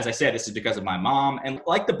 As I said, this is because of my mom. And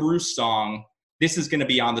like the Bruce song, this is going to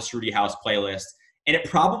be on the Strudy House playlist. And it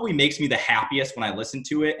probably makes me the happiest when I listen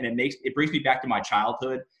to it. And it brings me back to my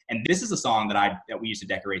childhood. And this is a song that we used to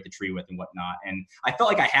decorate the tree with and whatnot. And I felt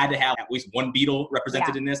like I had to have at least one Beatle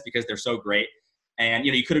represented in this because they're so great. And,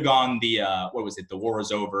 you could have gone the War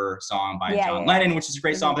Is Over song by John Lennon, which is a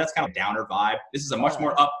great song, but that's kind of a downer vibe. This is a much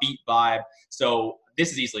more upbeat vibe. So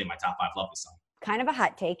this is easily in my top 5. Love this song. Kind of a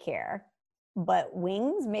hot take here, but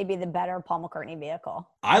Wings may be the better Paul McCartney vehicle.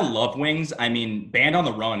 I love Wings. Band on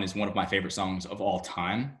the Run is one of my favorite songs of all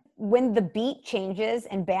time. When the beat changes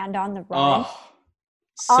in Band on the Run,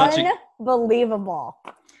 unbelievable.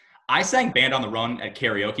 I sang Band on the Run at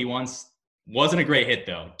karaoke once. Wasn't a great hit,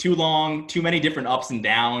 though. Too long, too many different ups and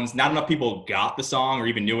downs. Not enough people got the song or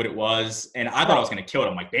even knew what it was. And I thought I was going to kill it.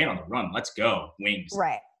 I'm like, Band on the Run, let's go, Wings.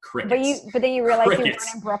 Right. Crickets. But then you realized you Crickets.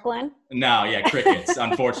 weren't in Brooklyn? No, yeah, crickets,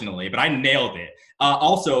 unfortunately. But I nailed it.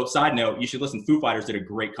 Also, side note, you should listen. Foo Fighters did a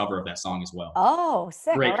great cover of that song as well. Oh,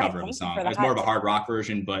 sick. Great All right, cover of the thank you song. for It the was more of a hot hard rock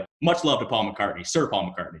version, but much love to Paul McCartney, Sir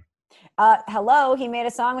Paul McCartney. Hello, he made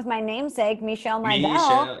a song with my namesake, Michelle Mydell.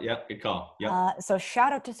 Michelle, yep, good call. Yep. So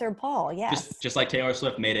shout out to Sir Paul, yes. Just like Taylor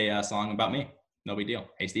Swift made a song about me. No big deal.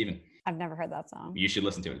 Hey, Steven. I've never heard that song. You should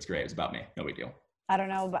listen to it. It's great. It's about me. No big deal. I don't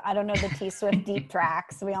know, but I don't know the T Swift deep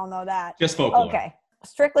tracks. We all know that. Just folklore. Okay.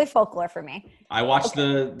 Strictly folklore for me. I watched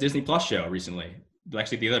the Disney Plus show recently.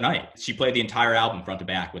 Actually, the other night. She played the entire album front to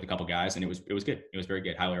back with a couple guys, and it was good. It was very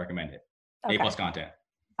good. Highly recommend it. Okay. A+ content.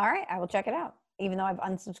 All right, I will check it out. Even though I've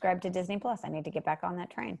unsubscribed to Disney Plus, I need to get back on that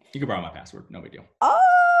train. You can borrow my password. No big deal.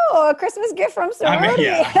 Oh, a Christmas gift from sorority.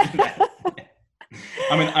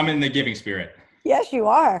 I'm in the giving spirit. Yes, you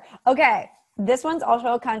are. Okay. This one's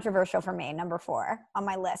also controversial for me, number 4 on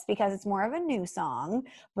my list, because it's more of a new song,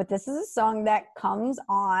 but this is a song that comes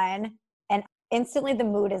on and instantly the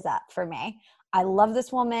mood is up for me. I love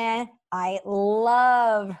this woman. I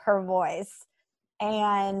love her voice.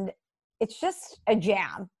 And it's just a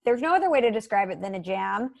jam. There's no other way to describe it than a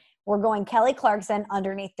jam. We're going Kelly Clarkson,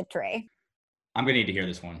 Underneath the Tree. I'm going to need to hear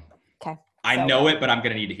this one. Okay. I know it, but I'm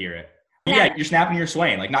going to need to hear it. Yeah, you're snapping your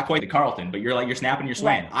swaying, like not quite the Carlton, but you're snapping your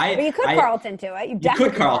swaying. Right. But you could Carlton to it. You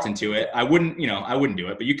could Carlton to it. I wouldn't do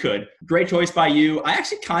it, but you could. Great choice by you. I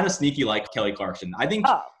actually kind of sneaky like Kelly Clarkson. I think,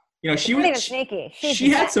 she was sneaky.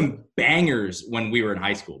 She had some bangers when we were in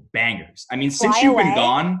high school. Bangers. I mean, since you've been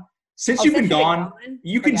gone,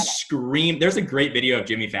 you can scream. There's a great video of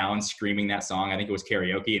Jimmy Fallon screaming that song. I think it was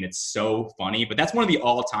karaoke, and it's so funny. But that's one of the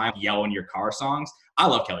all-time yell in your car songs. I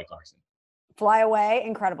love Kelly Clarkson. Fly Away,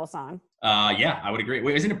 incredible song. Yeah, I would agree.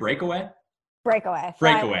 Wait, isn't it Breakaway?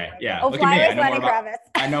 Breakaway. Yeah. Oh, Look at me. Kravitz.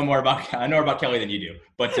 I know more about Kelly than you do.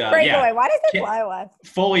 But Breakaway. Yeah. Why does it Fly Away?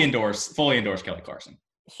 Fully endorse Kelly Clarkson.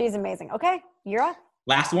 She's amazing. Okay, you're up.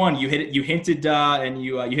 Last one. You hinted and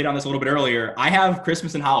you hit on this a little bit earlier. I have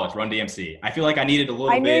Christmas in Hollis, Run DMC. I feel like I needed a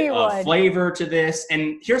little bit of flavor to this.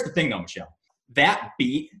 And here's the thing though, Michelle. That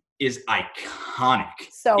beat is iconic.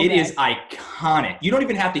 It is iconic. You don't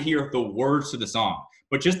even have to hear the words to the song,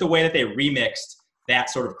 but just the way that they remixed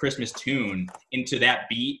that sort of Christmas tune into that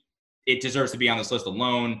beat, it deserves to be on this list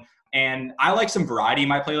alone. And I like some variety in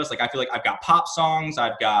my playlist. Like I feel like I've got pop songs,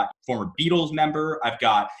 I've got former Beatles member, I've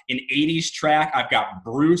got an 80s track, I've got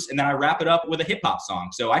Bruce, and then I wrap it up with a hip hop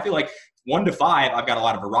song. So I feel like 1 to 5, I've got a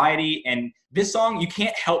lot of variety. And this song, you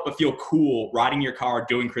can't help but feel cool riding your car,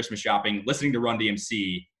 doing Christmas shopping, listening to Run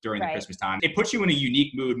DMC during the Christmas time. It puts you in a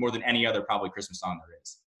unique mood more than any other probably Christmas song there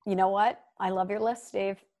is. You know what? I love your list,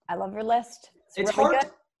 Steve. I love your list. It's really hard.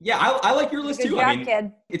 Good. Yeah, I like your list Good too. job, I mean,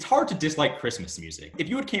 kid. It's hard to dislike Christmas music. If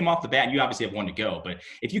you had came off the bat, and you obviously have 1 to go, but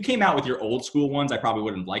if you came out with your old school ones, I probably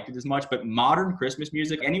wouldn't have liked it as much. But modern Christmas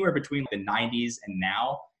music, anywhere between the 90s and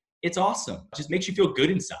now, it's awesome. It just makes you feel good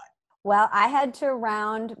inside. Well, I had to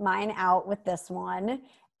round mine out with this one.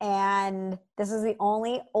 And this is the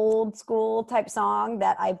only old school type song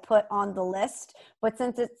that I put on the list. But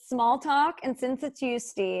since it's small talk and since it's you,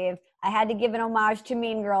 Steve, I had to give an homage to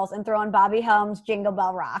Mean Girls and throw in Bobby Helms' Jingle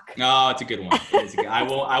Bell Rock. Oh, it's a good one.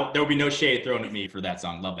 There will be no shade thrown at me for that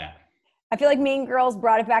song. Love that. I feel like Mean Girls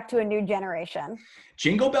brought it back to a new generation.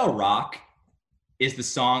 Jingle Bell Rock is the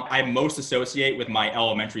song I most associate with my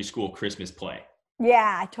elementary school Christmas play.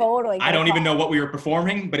 Yeah, totally. I don't even know what we were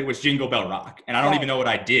performing, but it was Jingle Bell Rock. And I don't even know what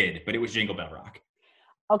I did, but it was Jingle Bell Rock.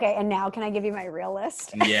 Okay, and now can I give you my real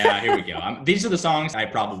list? Yeah, here we go. These are the songs I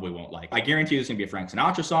probably won't like. I guarantee there's going to be a Frank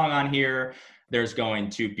Sinatra song on here. There's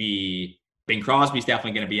going to be Bing Crosby's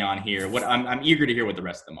definitely going to be on here. I'm eager to hear what the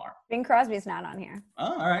rest of them are. Bing Crosby's not on here.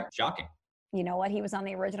 Oh, all right. Shocking. You know what? He was on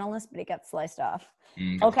the original list, but he got sliced off.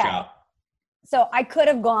 Okay. So I could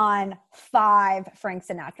have gone 5 Frank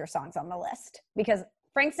Sinatra songs on the list because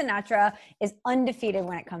Frank Sinatra is undefeated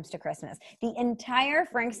when it comes to Christmas. The entire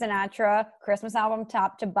Frank Sinatra Christmas album,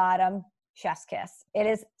 top to bottom, chef's kiss. It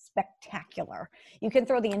is spectacular. You can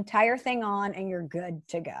throw the entire thing on and you're good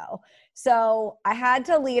to go. So I had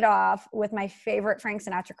to lead off with my favorite Frank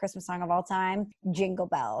Sinatra Christmas song of all time, Jingle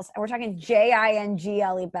Bells. And we're talking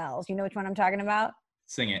Jingle bells. You know which one I'm talking about?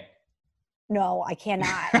 Sing it. No, I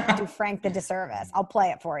cannot do Frank the disservice. I'll play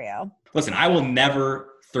it for you. Listen, I will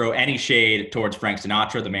never throw any shade towards Frank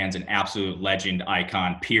Sinatra. The man's an absolute legend,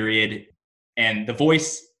 icon, period. And the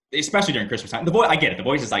voice, especially during Christmas time, I get it. The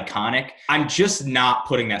voice is iconic. I'm just not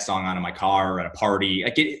putting that song on in my car or at a party.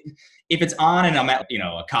 If it's on and I'm at,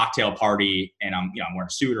 a cocktail party and I'm wearing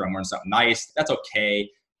a suit or I'm wearing something nice, that's okay.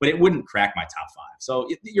 But it wouldn't crack my top 5. So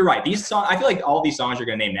you're right. These songs, I feel like all these songs you're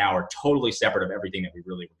going to name now are totally separate of everything that we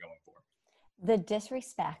really were going for. The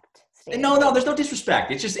disrespect, Steve. No, there's no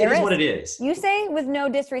disrespect. It's just, it is what it is. You say with no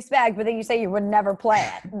disrespect, but then you say you would never play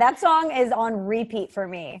it. That song is on repeat for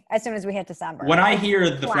me as soon as we hit December. When I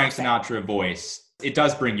hear the Frank Sinatra voice, it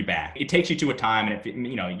does bring you back. It takes you to a time,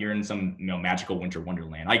 and you're in some magical winter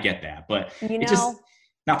wonderland. I get that, but it's just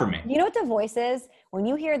not for me. You know what the voice is? When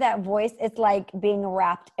you hear that voice, it's like being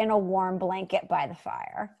wrapped in a warm blanket by the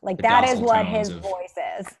fire. Like that is what his voice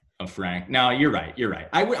is. Of Frank. No, you're right.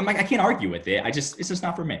 I can't argue with it. It's just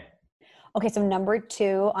not for me. Okay, so number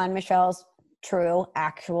 2 on Michelle's true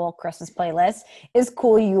actual Christmas playlist is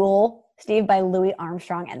Cool Yule, Steve, by Louis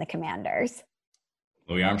Armstrong and the Commanders.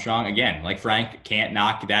 Louis Armstrong, again, like Frank, can't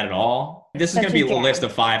knock that at all. This is going to be a list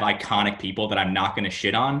of 5 iconic people that I'm not going to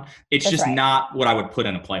shit on. It's just not what I would put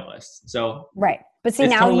in a playlist. So right. But see,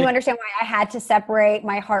 now you understand why I had to separate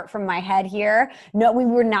my heart from my head here. No, we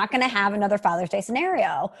were not going to have another Father's Day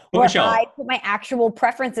scenario where I put my actual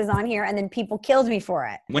preferences on here and then people killed me for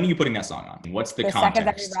it. When are you putting that song on? What's the context? Second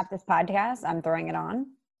that we wrap this podcast, I'm throwing it on.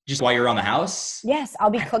 Just while you're around the house? Yes,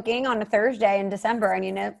 I'll be cooking on a Thursday in December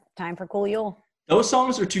and time for Cool Yule. Those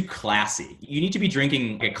songs are too classy. You need to be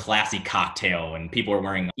drinking a classy cocktail and people are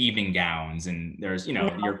wearing evening gowns and there's,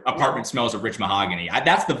 your apartment smells of rich mahogany.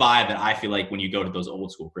 That's the vibe that I feel like when you go to those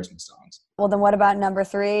old school Christmas songs. Well, then what about number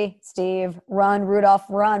 3, Steve? Run, Rudolph,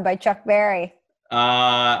 Run by Chuck Berry.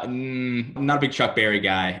 I'm not a big Chuck Berry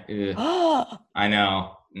guy. I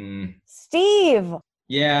know. Steve.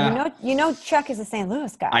 Yeah. Chuck is a St.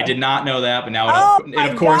 Louis guy. I did not know that, but now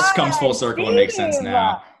it of course comes full circle and makes sense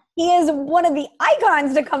now. He is one of the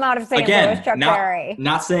icons to come out of St. Louis, Chuck Berry.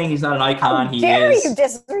 Not saying he's not an icon. How dare you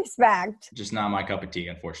disrespect? Just not my cup of tea,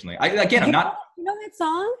 unfortunately. I'm not. You know that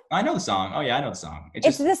song? I know the song. Oh, yeah, I know the song.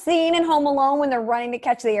 It's the scene in Home Alone when they're running to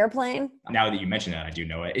catch the airplane. Now that you mention that, I do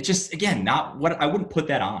know it. It's just, again, not what I wouldn't put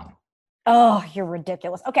that on. Oh, you're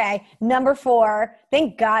ridiculous. Okay, number 4.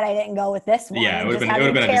 Thank God I didn't go with this one. Yeah, it would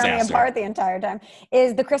have been a disaster. Tear me apart the entire time.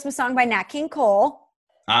 Is the Christmas song by Nat King Cole.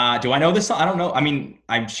 Do I know this song? I don't know. I mean,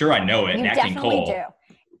 I'm sure I know it. You Nat King Cole. definitely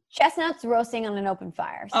do. Chestnuts roasting on an open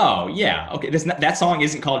fire. Oh, yeah. Okay. That song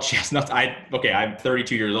isn't called Chestnuts. I'm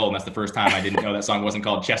 32 years old, and that's the first time I didn't know that song wasn't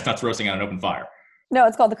called Chestnuts Roasting on an Open Fire. No,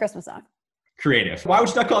 it's called the Christmas song. Creative. Why would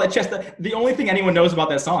you not call it Chestnut? The only thing anyone knows about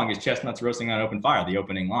that song is Chestnuts Roasting on an Open Fire, the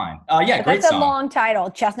opening line. Yeah, great song. That's a long title.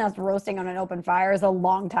 Chestnuts Roasting on an Open Fire is a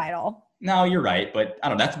long title. No, you're right. But I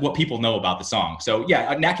don't know. That's what people know about the song. So,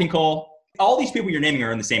 yeah, Nat King Cole. All these people you're naming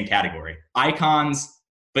are in the same category. Icons,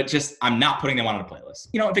 but just I'm not putting them on a playlist.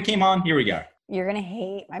 If it came on, here we go. You're going to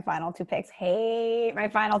hate my final 2 picks. Wait,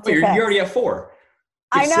 you already have 4.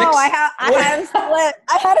 I know. 6? I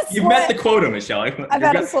had a split. You've met the quota, Michelle. I've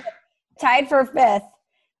had a split. Tied for 5th.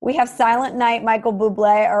 We have Silent Night, Michael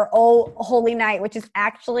Bublé, or Oh Holy Night, which is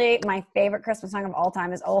actually my favorite Christmas song of all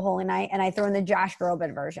time is Oh Holy Night. And I threw in the Josh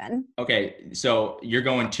Groban version. Okay. So you're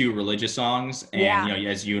going 2 religious songs. And,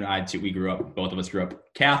 as you and I, too, both of us grew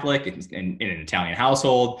up Catholic in an Italian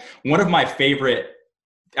household. One of my favorite,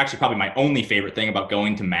 actually probably my only favorite thing about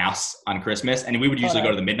going to Mass on Christmas. And we would usually go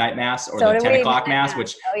to the midnight Mass or the 10 o'clock Mass,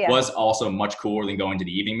 which was also much cooler than going to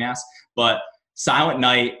the evening Mass. But Silent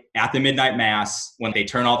Night at the midnight Mass when they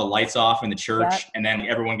turn all the lights off in the church and then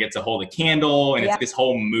everyone gets a hold of candle and it's this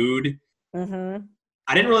whole mood. Mm-hmm.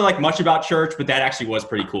 I didn't really like much about church, but that actually was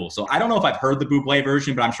pretty cool. So I don't know if I've heard the Bublé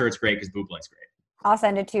version, but I'm sure it's great because Bublé's great. I'll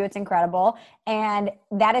send it to you. It's incredible. And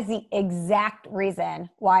that is the exact reason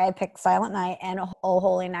why I picked Silent Night and Oh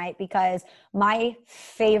Holy Night, because my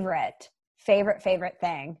favorite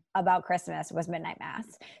thing about Christmas was midnight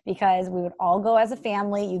Mass, because we would all go as a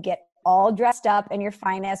family. You get all dressed up in your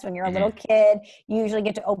finest when you're a little kid. You usually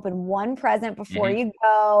get to open one present before you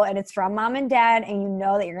go, and it's from mom and dad, and you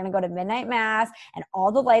know that you're going to go to midnight Mass and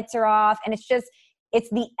all the lights are off, and it's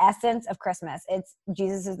the essence of Christmas. It's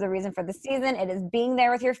Jesus is the reason for the season. It is being there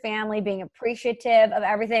with your family, being appreciative of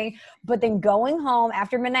everything. But then going home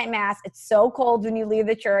after midnight Mass, it's so cold when you leave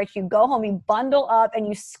the church. You go home, you bundle up, and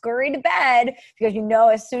you scurry to bed because you know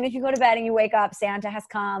as soon as you go to bed and you wake up, Santa has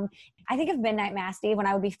come. I think of midnight Mass, Steve, when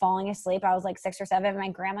I would be falling asleep. I was like 6 or 7. My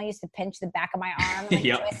grandma used to pinch the back of my arm and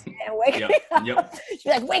twist it and wake me up. She's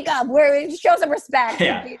like, wake up. Show some respect.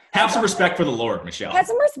 Yeah. Have some respect for the Lord, Michelle. Have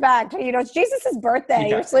some respect. It's Jesus' birthday.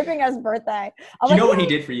 You're sleeping on his birthday. Do you know what he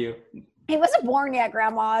did for you? He wasn't born yet,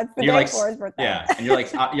 Grandma. It's the day before his birthday. Yeah. And you're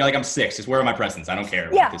like, I'm 6. Just where are my presents? I don't care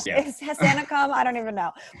about this. Yeah. Has Santa come? I don't even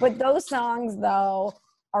know. But those songs, though,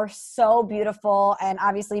 are so beautiful. And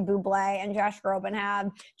obviously Bublé and Josh Groban have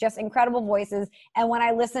just incredible voices. And when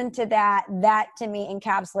I listen to that to me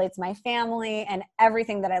encapsulates my family and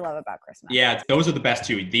everything that I love about Christmas. Yeah, those are the best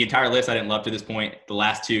 2. The entire list I didn't love to this point. The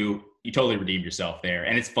last 2, you totally redeemed yourself there.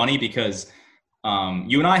 And it's funny because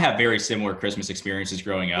You and I have very similar Christmas experiences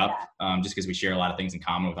growing up, just because we share a lot of things in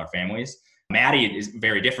common with our families. Maddie is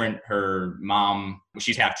very different. Her mom,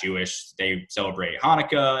 she's half Jewish. They celebrate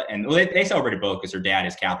Hanukkah, and they celebrated both because her dad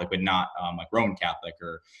is Catholic, but not like Roman Catholic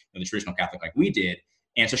or the traditional Catholic like we did.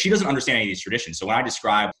 And so she doesn't understand any of these traditions. So when I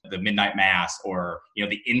describe the midnight mass or,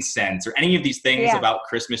 the incense or any of these things about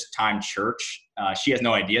Christmas time church, she has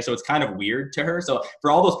no idea. So it's kind of weird to her. So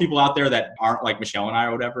for all those people out there that aren't like Michelle and I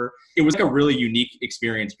or whatever, it was like a really unique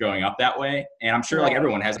experience growing up that way. And I'm sure like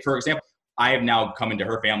everyone has. For example, I have now come into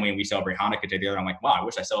her family and we celebrate Hanukkah together. I'm like, wow, I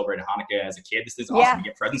wish I celebrated Hanukkah as a kid. This is awesome. You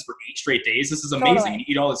get presents for 8 straight days. This is amazing. Totally. You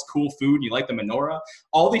eat all this cool food. You light the menorah.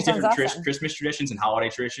 All these different awesome. Christmas traditions and holiday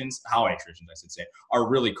traditions, I should say, are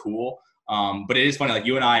really cool. But it is funny, like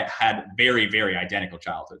you and I had very, very identical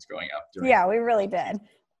childhoods growing up. Yeah, we really did.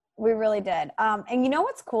 We really did. And you know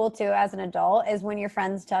what's cool too as an adult is when your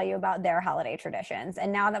friends tell you about their holiday traditions.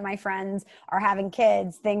 And now that my friends are having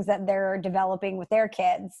kids, things that they're developing with their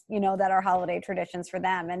kids, that are holiday traditions for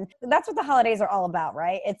them. And that's what the holidays are all about,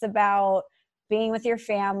 right? It's about being with your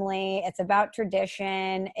family. It's about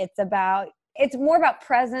tradition. It's more about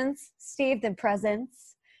presents, Steve, than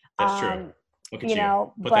presents. That's true. Look at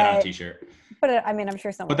you. Put that on a t-shirt. I'm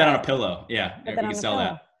sure someone put that on a pillow. Yeah. You can sell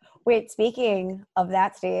that. Wait, speaking of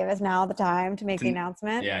that, Steve, is now the time to make the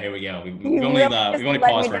announcement? Yeah, here we go. We've only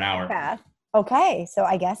paused for an hour. Okay, so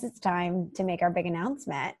I guess it's time to make our big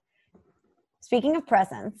announcement. Speaking of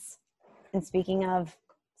presents and speaking of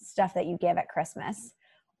stuff that you give at Christmas,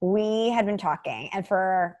 we had been talking, and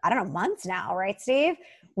for, months now, right, Steve?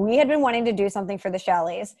 We had been wanting to do something for the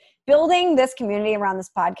Shelleys. Building this community around this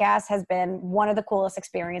podcast has been one of the coolest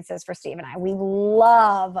experiences for Steve and I. We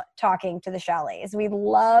love talking to the Shelleys. We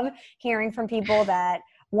love hearing from people that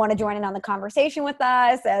want to join in on the conversation with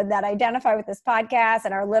us and that identify with this podcast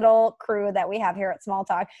and our little crew that we have here at Small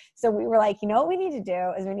Talk. So we were like, what we need to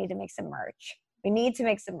do is we need to make some merch. We need to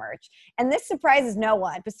make some merch. And this surprises no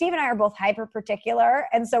one, but Steve and I are both hyper particular.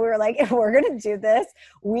 And so we were like, if we're going to do this,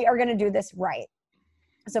 we are going to do this right.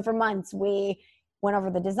 So for months, we went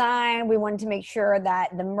over the design. We wanted to make sure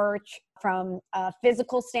that the merch from a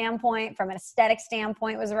physical standpoint, from an aesthetic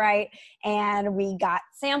standpoint was right. And we got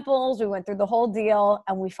samples. We went through the whole deal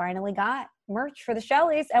and we finally got merch for the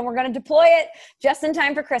Shelleys and we're going to deploy it just in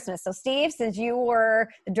time for Christmas. So Steve, since you were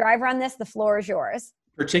the driver on this, the floor is yours.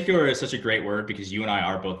 Particular is such a great word because you and I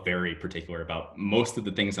are both very particular about most of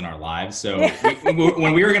the things in our lives. So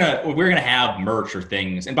when we were gonna have merch or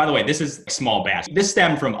things, and by the way, this is a small batch. This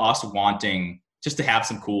stemmed from us wanting just to have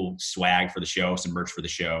some cool swag for the show, some merch for the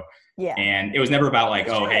show. Yeah. And it was never about like,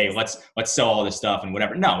 hey, let's sell all this stuff and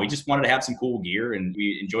whatever. No, we just wanted to have some cool gear and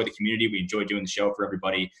we enjoy the community. We enjoy doing the show for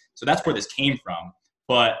everybody. So that's where this came from.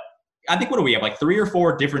 But I think, what do we have? Like 3 or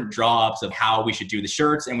 4 different drops of how we should do the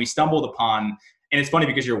shirts. And we stumbled upon, and it's funny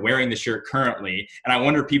because you're wearing the shirt currently. And I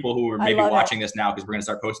wonder people who are maybe watching this now, because we're going to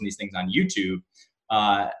start posting these things on YouTube.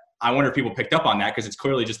 I wonder if people picked up on that because it's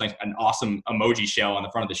clearly just like an awesome emoji shell on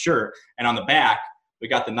the front of the shirt. And on the back, we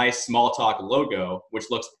got the nice Small Talk logo, which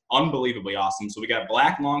looks unbelievably awesome. So we got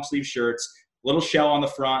black long sleeve shirts, little shell on the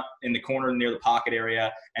front in the corner near the pocket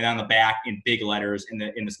area, and on the back in big letters in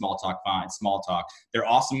the Small Talk font, Small Talk. They're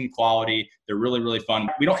awesome quality. They're really, really fun.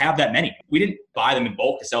 We don't have that many. We didn't buy them in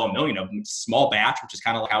bulk to sell a million of them. It's a small batch, which is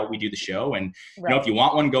kind of like how we do the show. And if you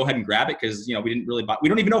want one, go ahead and grab it because we didn't really buy. We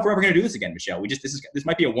don't even know if we're ever going to do this again, Michelle. This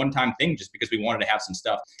might be a one-time thing just because we wanted to have some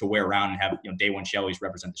stuff to wear around and have day one Shelleys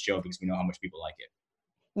represent the show because we know how much people like it.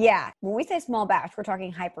 Yeah, when we say small batch, we're talking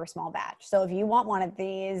hyper small batch. So if you want one of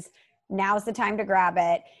these, now's the time to grab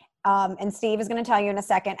it. And Steve is going to tell you in a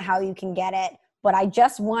second how you can get it. But I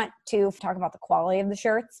just want to talk about the quality of the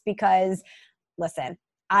shirts because, listen,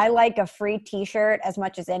 I like a free t-shirt as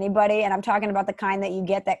much as anybody. And I'm talking about the kind that you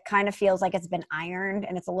get that kind of feels like it's been ironed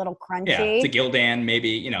and it's a little crunchy. Yeah, it's a Gildan,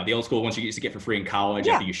 maybe, the old school ones you used to get for free in college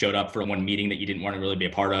after you showed up for one meeting that you didn't want to really be a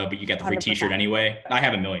part of, but you got the free 100%. T-shirt anyway. I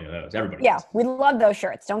have a million of those. Everybody does. We love those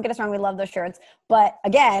shirts. Don't get us wrong. We love those shirts. But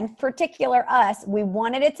again, particular us, we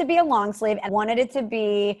wanted it to be a long sleeve and wanted it to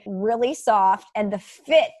be really soft. And the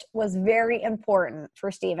fit was very important for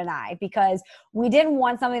Steve and I because we didn't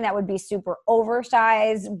want something that would be super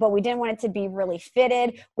oversized, but we didn't want it to be really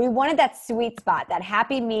fitted. We wanted that sweet spot, that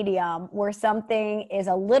happy medium where something is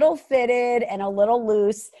a little fitted and a little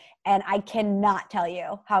loose And I cannot tell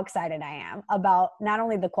you how excited I am about not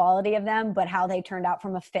only the quality of them, but how they turned out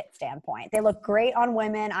from a fit standpoint. They look great on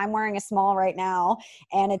women. I'm wearing a small right now,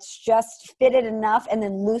 and it's just fitted enough and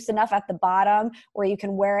then loose enough at the bottom where you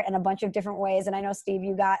can wear it in a bunch of different ways. And I know, Steve,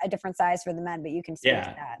 you got a different size for the men, but you can speak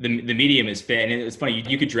to that. The medium is fit. And it's funny,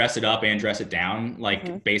 you could dress it up and dress it down,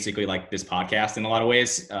 like basically like this podcast in a lot of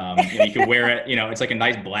ways. You could wear it, it's like a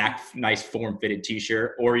nice black, nice form-fitted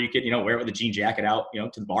t-shirt, or you could, wear it with a jean jacket out,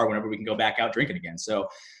 to the bar whenever we can go back out drinking again. So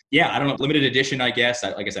yeah, I don't know, limited edition, I guess.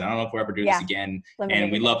 Like I said, I don't know if we'll ever do this again.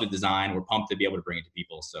 And we love the design. We're pumped to be able to bring it to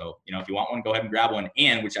people. So, if you want one, go ahead and grab one.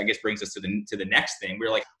 And which I guess brings us to the next thing.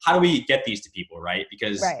 We're like, how do we get these to people, right?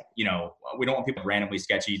 Because, we don't want people randomly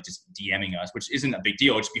sketchy just DMing us, which isn't a big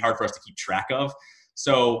deal. It'd just be hard for us to keep track of.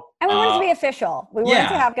 So, and we want it to be official. We want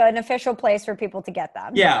to have an official place for people to get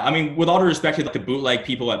them. Yeah. I mean, with all due respect to the bootleg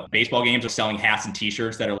people at baseball games are selling hats and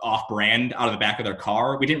t-shirts that are off brand out of the back of their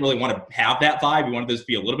car. We didn't really want to have that vibe. We wanted this to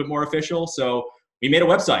be a little bit more official. So we made a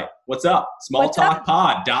website. What's up?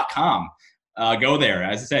 smalltalkpod.com. Go there.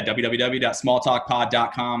 As I said,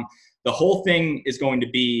 www.smalltalkpod.com. The whole thing is going to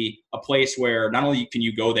be a place where not only can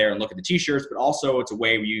you go there and look at the t-shirts, but also it's a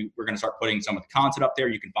way where we're going to start putting some of the content up there.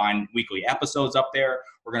 You can find weekly episodes up there.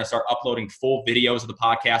 We're going to start uploading full videos of the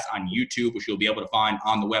podcast on YouTube, which you'll be able to find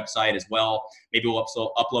on the website as well. Maybe we'll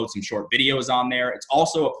also upload some short videos on there. It's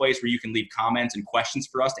also a place where you can leave comments and questions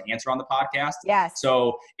for us to answer on the podcast. Yes.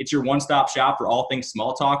 So it's your one-stop shop for all things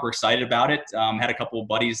small talk. We're excited about it. Had a couple of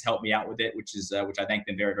buddies help me out with it, which I thank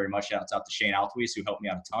them very, very much. Shout out to Shane Altwies, who helped me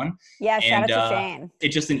out a ton. Yeah, shout out to Shane.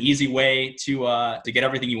 It's just an easy way to get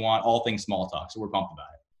everything you want, all things small talk. So we're pumped about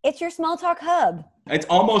it. It's your small talk hub. It's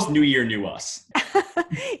almost New Year, New Us.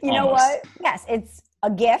 You know what? Yes, it's a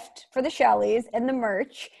gift for the Shelleys and the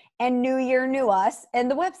merch, and New Year, New Us, and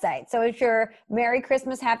the website. So it's your Merry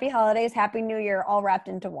Christmas, Happy Holidays, Happy New Year, all wrapped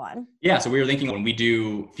into one. Yeah, so we were thinking when we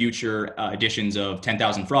do future editions of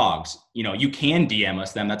 10,000 Frogs, you can DM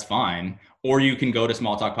us them, that's fine. Or you can go to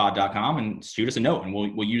smalltalkpod.com and shoot us a note, and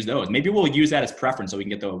we'll use those. Maybe we'll use that as preference so we can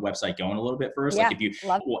get the website going a little bit first. Yeah,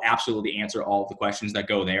 we'll absolutely answer all of the questions that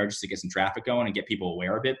go there just to get some traffic going and get people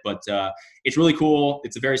aware of it. But it's really cool.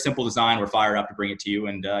 It's a very simple design. We're fired up to bring it to you.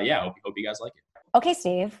 And hope you guys like it. Okay,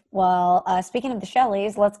 Steve. Well, speaking of the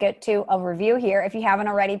Shelleys, let's get to a review here. If you haven't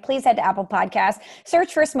already, please head to Apple Podcasts,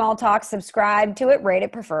 search for Small Talk, subscribe to it, rate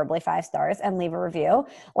it, preferably 5 stars, and leave a review.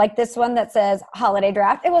 Like this one that says, Holiday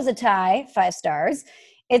Draft. It was a tie, 5 stars.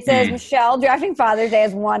 It says, Michelle, drafting Father's Day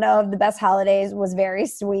as one of the best holidays was very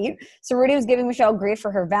sweet. So Rudy was giving Michelle grief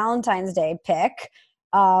for her Valentine's Day pick.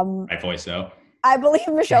 Rightfully so. I believe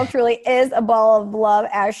Michelle truly is a ball of love,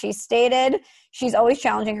 as she stated. She's always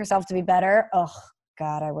challenging herself to be better. Oh,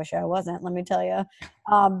 God, I wish I wasn't, let me tell you.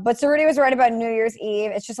 But Rudy was right about New Year's Eve.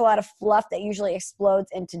 It's just a lot of fluff that usually explodes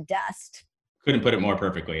into dust. Couldn't put it more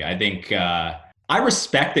perfectly. I think I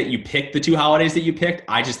respect that you picked the 2 holidays that you picked.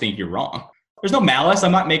 I just think you're wrong. There's no malice.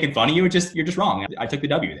 I'm not making fun of you. You're just wrong. I took the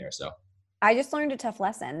W there, so. I just learned a tough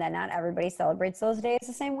lesson that not everybody celebrates those days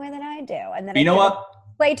the same way that I do. And then you know what?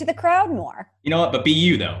 Play to the crowd more. You know what? But be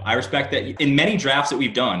you, though. I respect that. In many drafts that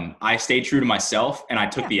we've done, I stayed true to myself and I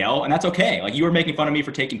took the L, and that's okay. Like, you were making fun of me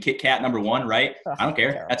for taking Kit Kat number 1, right? Ugh, I don't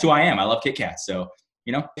care. terrible. That's who I am. I love Kit Kats. So,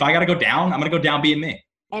 if I got to go down, I'm going to go down being me.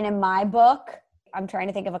 And in my book, I'm trying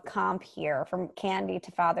to think of a comp here from candy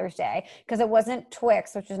to Father's Day, because it wasn't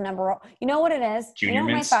Twix, which is number. You know what it is? Junior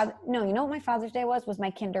Mints? You know what my Father's Day was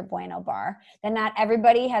my Kinder Bueno bar. That not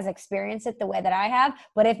everybody has experienced it the way that I have,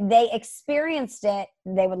 but if they experienced it,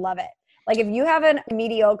 they would love it. Like, if you have a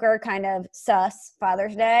mediocre kind of sus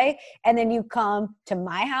Father's Day, and then you come to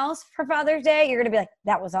my house for Father's Day, you're going to be like,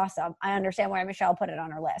 that was awesome. I understand why Michelle put it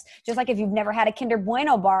on her list. Just like if you've never had a Kinder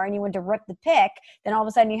Bueno bar and you went to rip the pick, then all of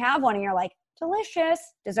a sudden you have one and you're like, delicious,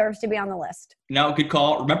 deserves to be on the list. No, good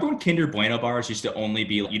call. Remember when Kinder Bueno bars used to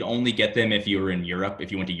you'd only get them if you were in Europe,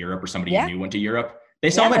 if you went to Europe or somebody you knew went to Europe?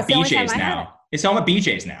 They sell them at BJ's now. They sell them at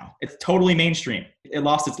BJ's now. It's totally mainstream. It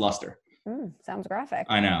lost its luster. Sounds graphic.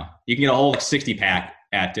 I know. You can get a whole 60-pack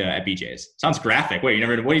at BJ's. Sounds graphic. Wait,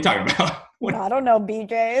 what are you talking about? I don't know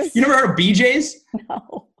BJ's. You never heard of BJ's?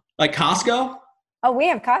 No. Like Costco? Oh, we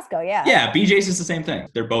have Costco, yeah. Yeah, BJ's is the same thing.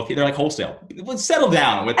 They're like wholesale. Let's settle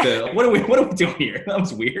down with the what are we doing here? That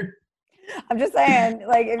was weird. I'm just saying,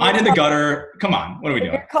 like, if I'm in the gutter. Come on, what are we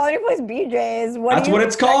doing? You're calling your place BJ's. That's what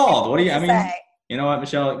it's called. What do you? Say? You know what,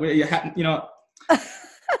 Michelle? Be a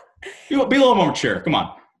little more mature. Come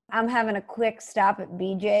on. I'm having a quick stop at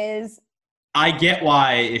BJ's. I get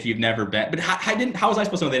why if you've never been, but how was I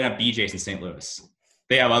supposed to know they didn't have BJ's in St. Louis?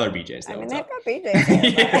 They have other BJ's. They've got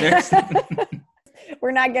BJ's.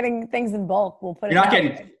 We're not getting things in bulk. We'll put You're it not that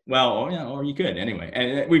getting, way. well, yeah, or you could anyway.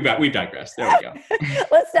 And we've digressed. There we go.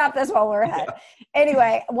 Let's stop this while we're ahead.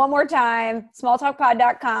 Anyway, one more time,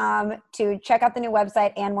 smalltalkpod.com to check out the new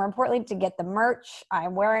website and more importantly, to get the merch.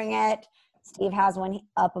 I'm wearing it. Steve has one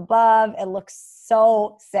up above. It looks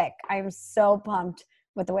so sick. I'm so pumped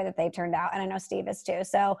with the way that they turned out. And I know Steve is too.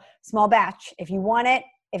 So small batch. If you want it,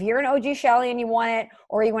 if you're an OG Shelly and you want it,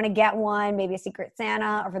 or you want to get one, maybe a Secret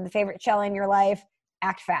Santa or for the favorite Shelly in your life,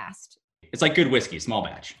 act fast. It's like good whiskey, small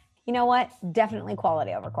batch. You know what? Definitely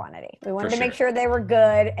quality over quantity. We wanted For to make sure. sure they were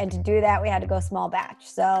good. And to do that, we had to go small batch.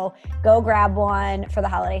 So go grab one for the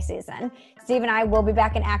holiday season. Steve and I will be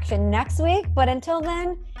back in action next week. But until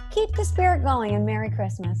then, keep the spirit going and Merry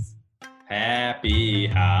Christmas. Happy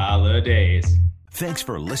holidays. Thanks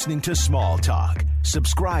for listening to Small Talk.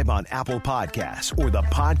 Subscribe on Apple Podcasts or the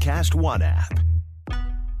Podcast One app.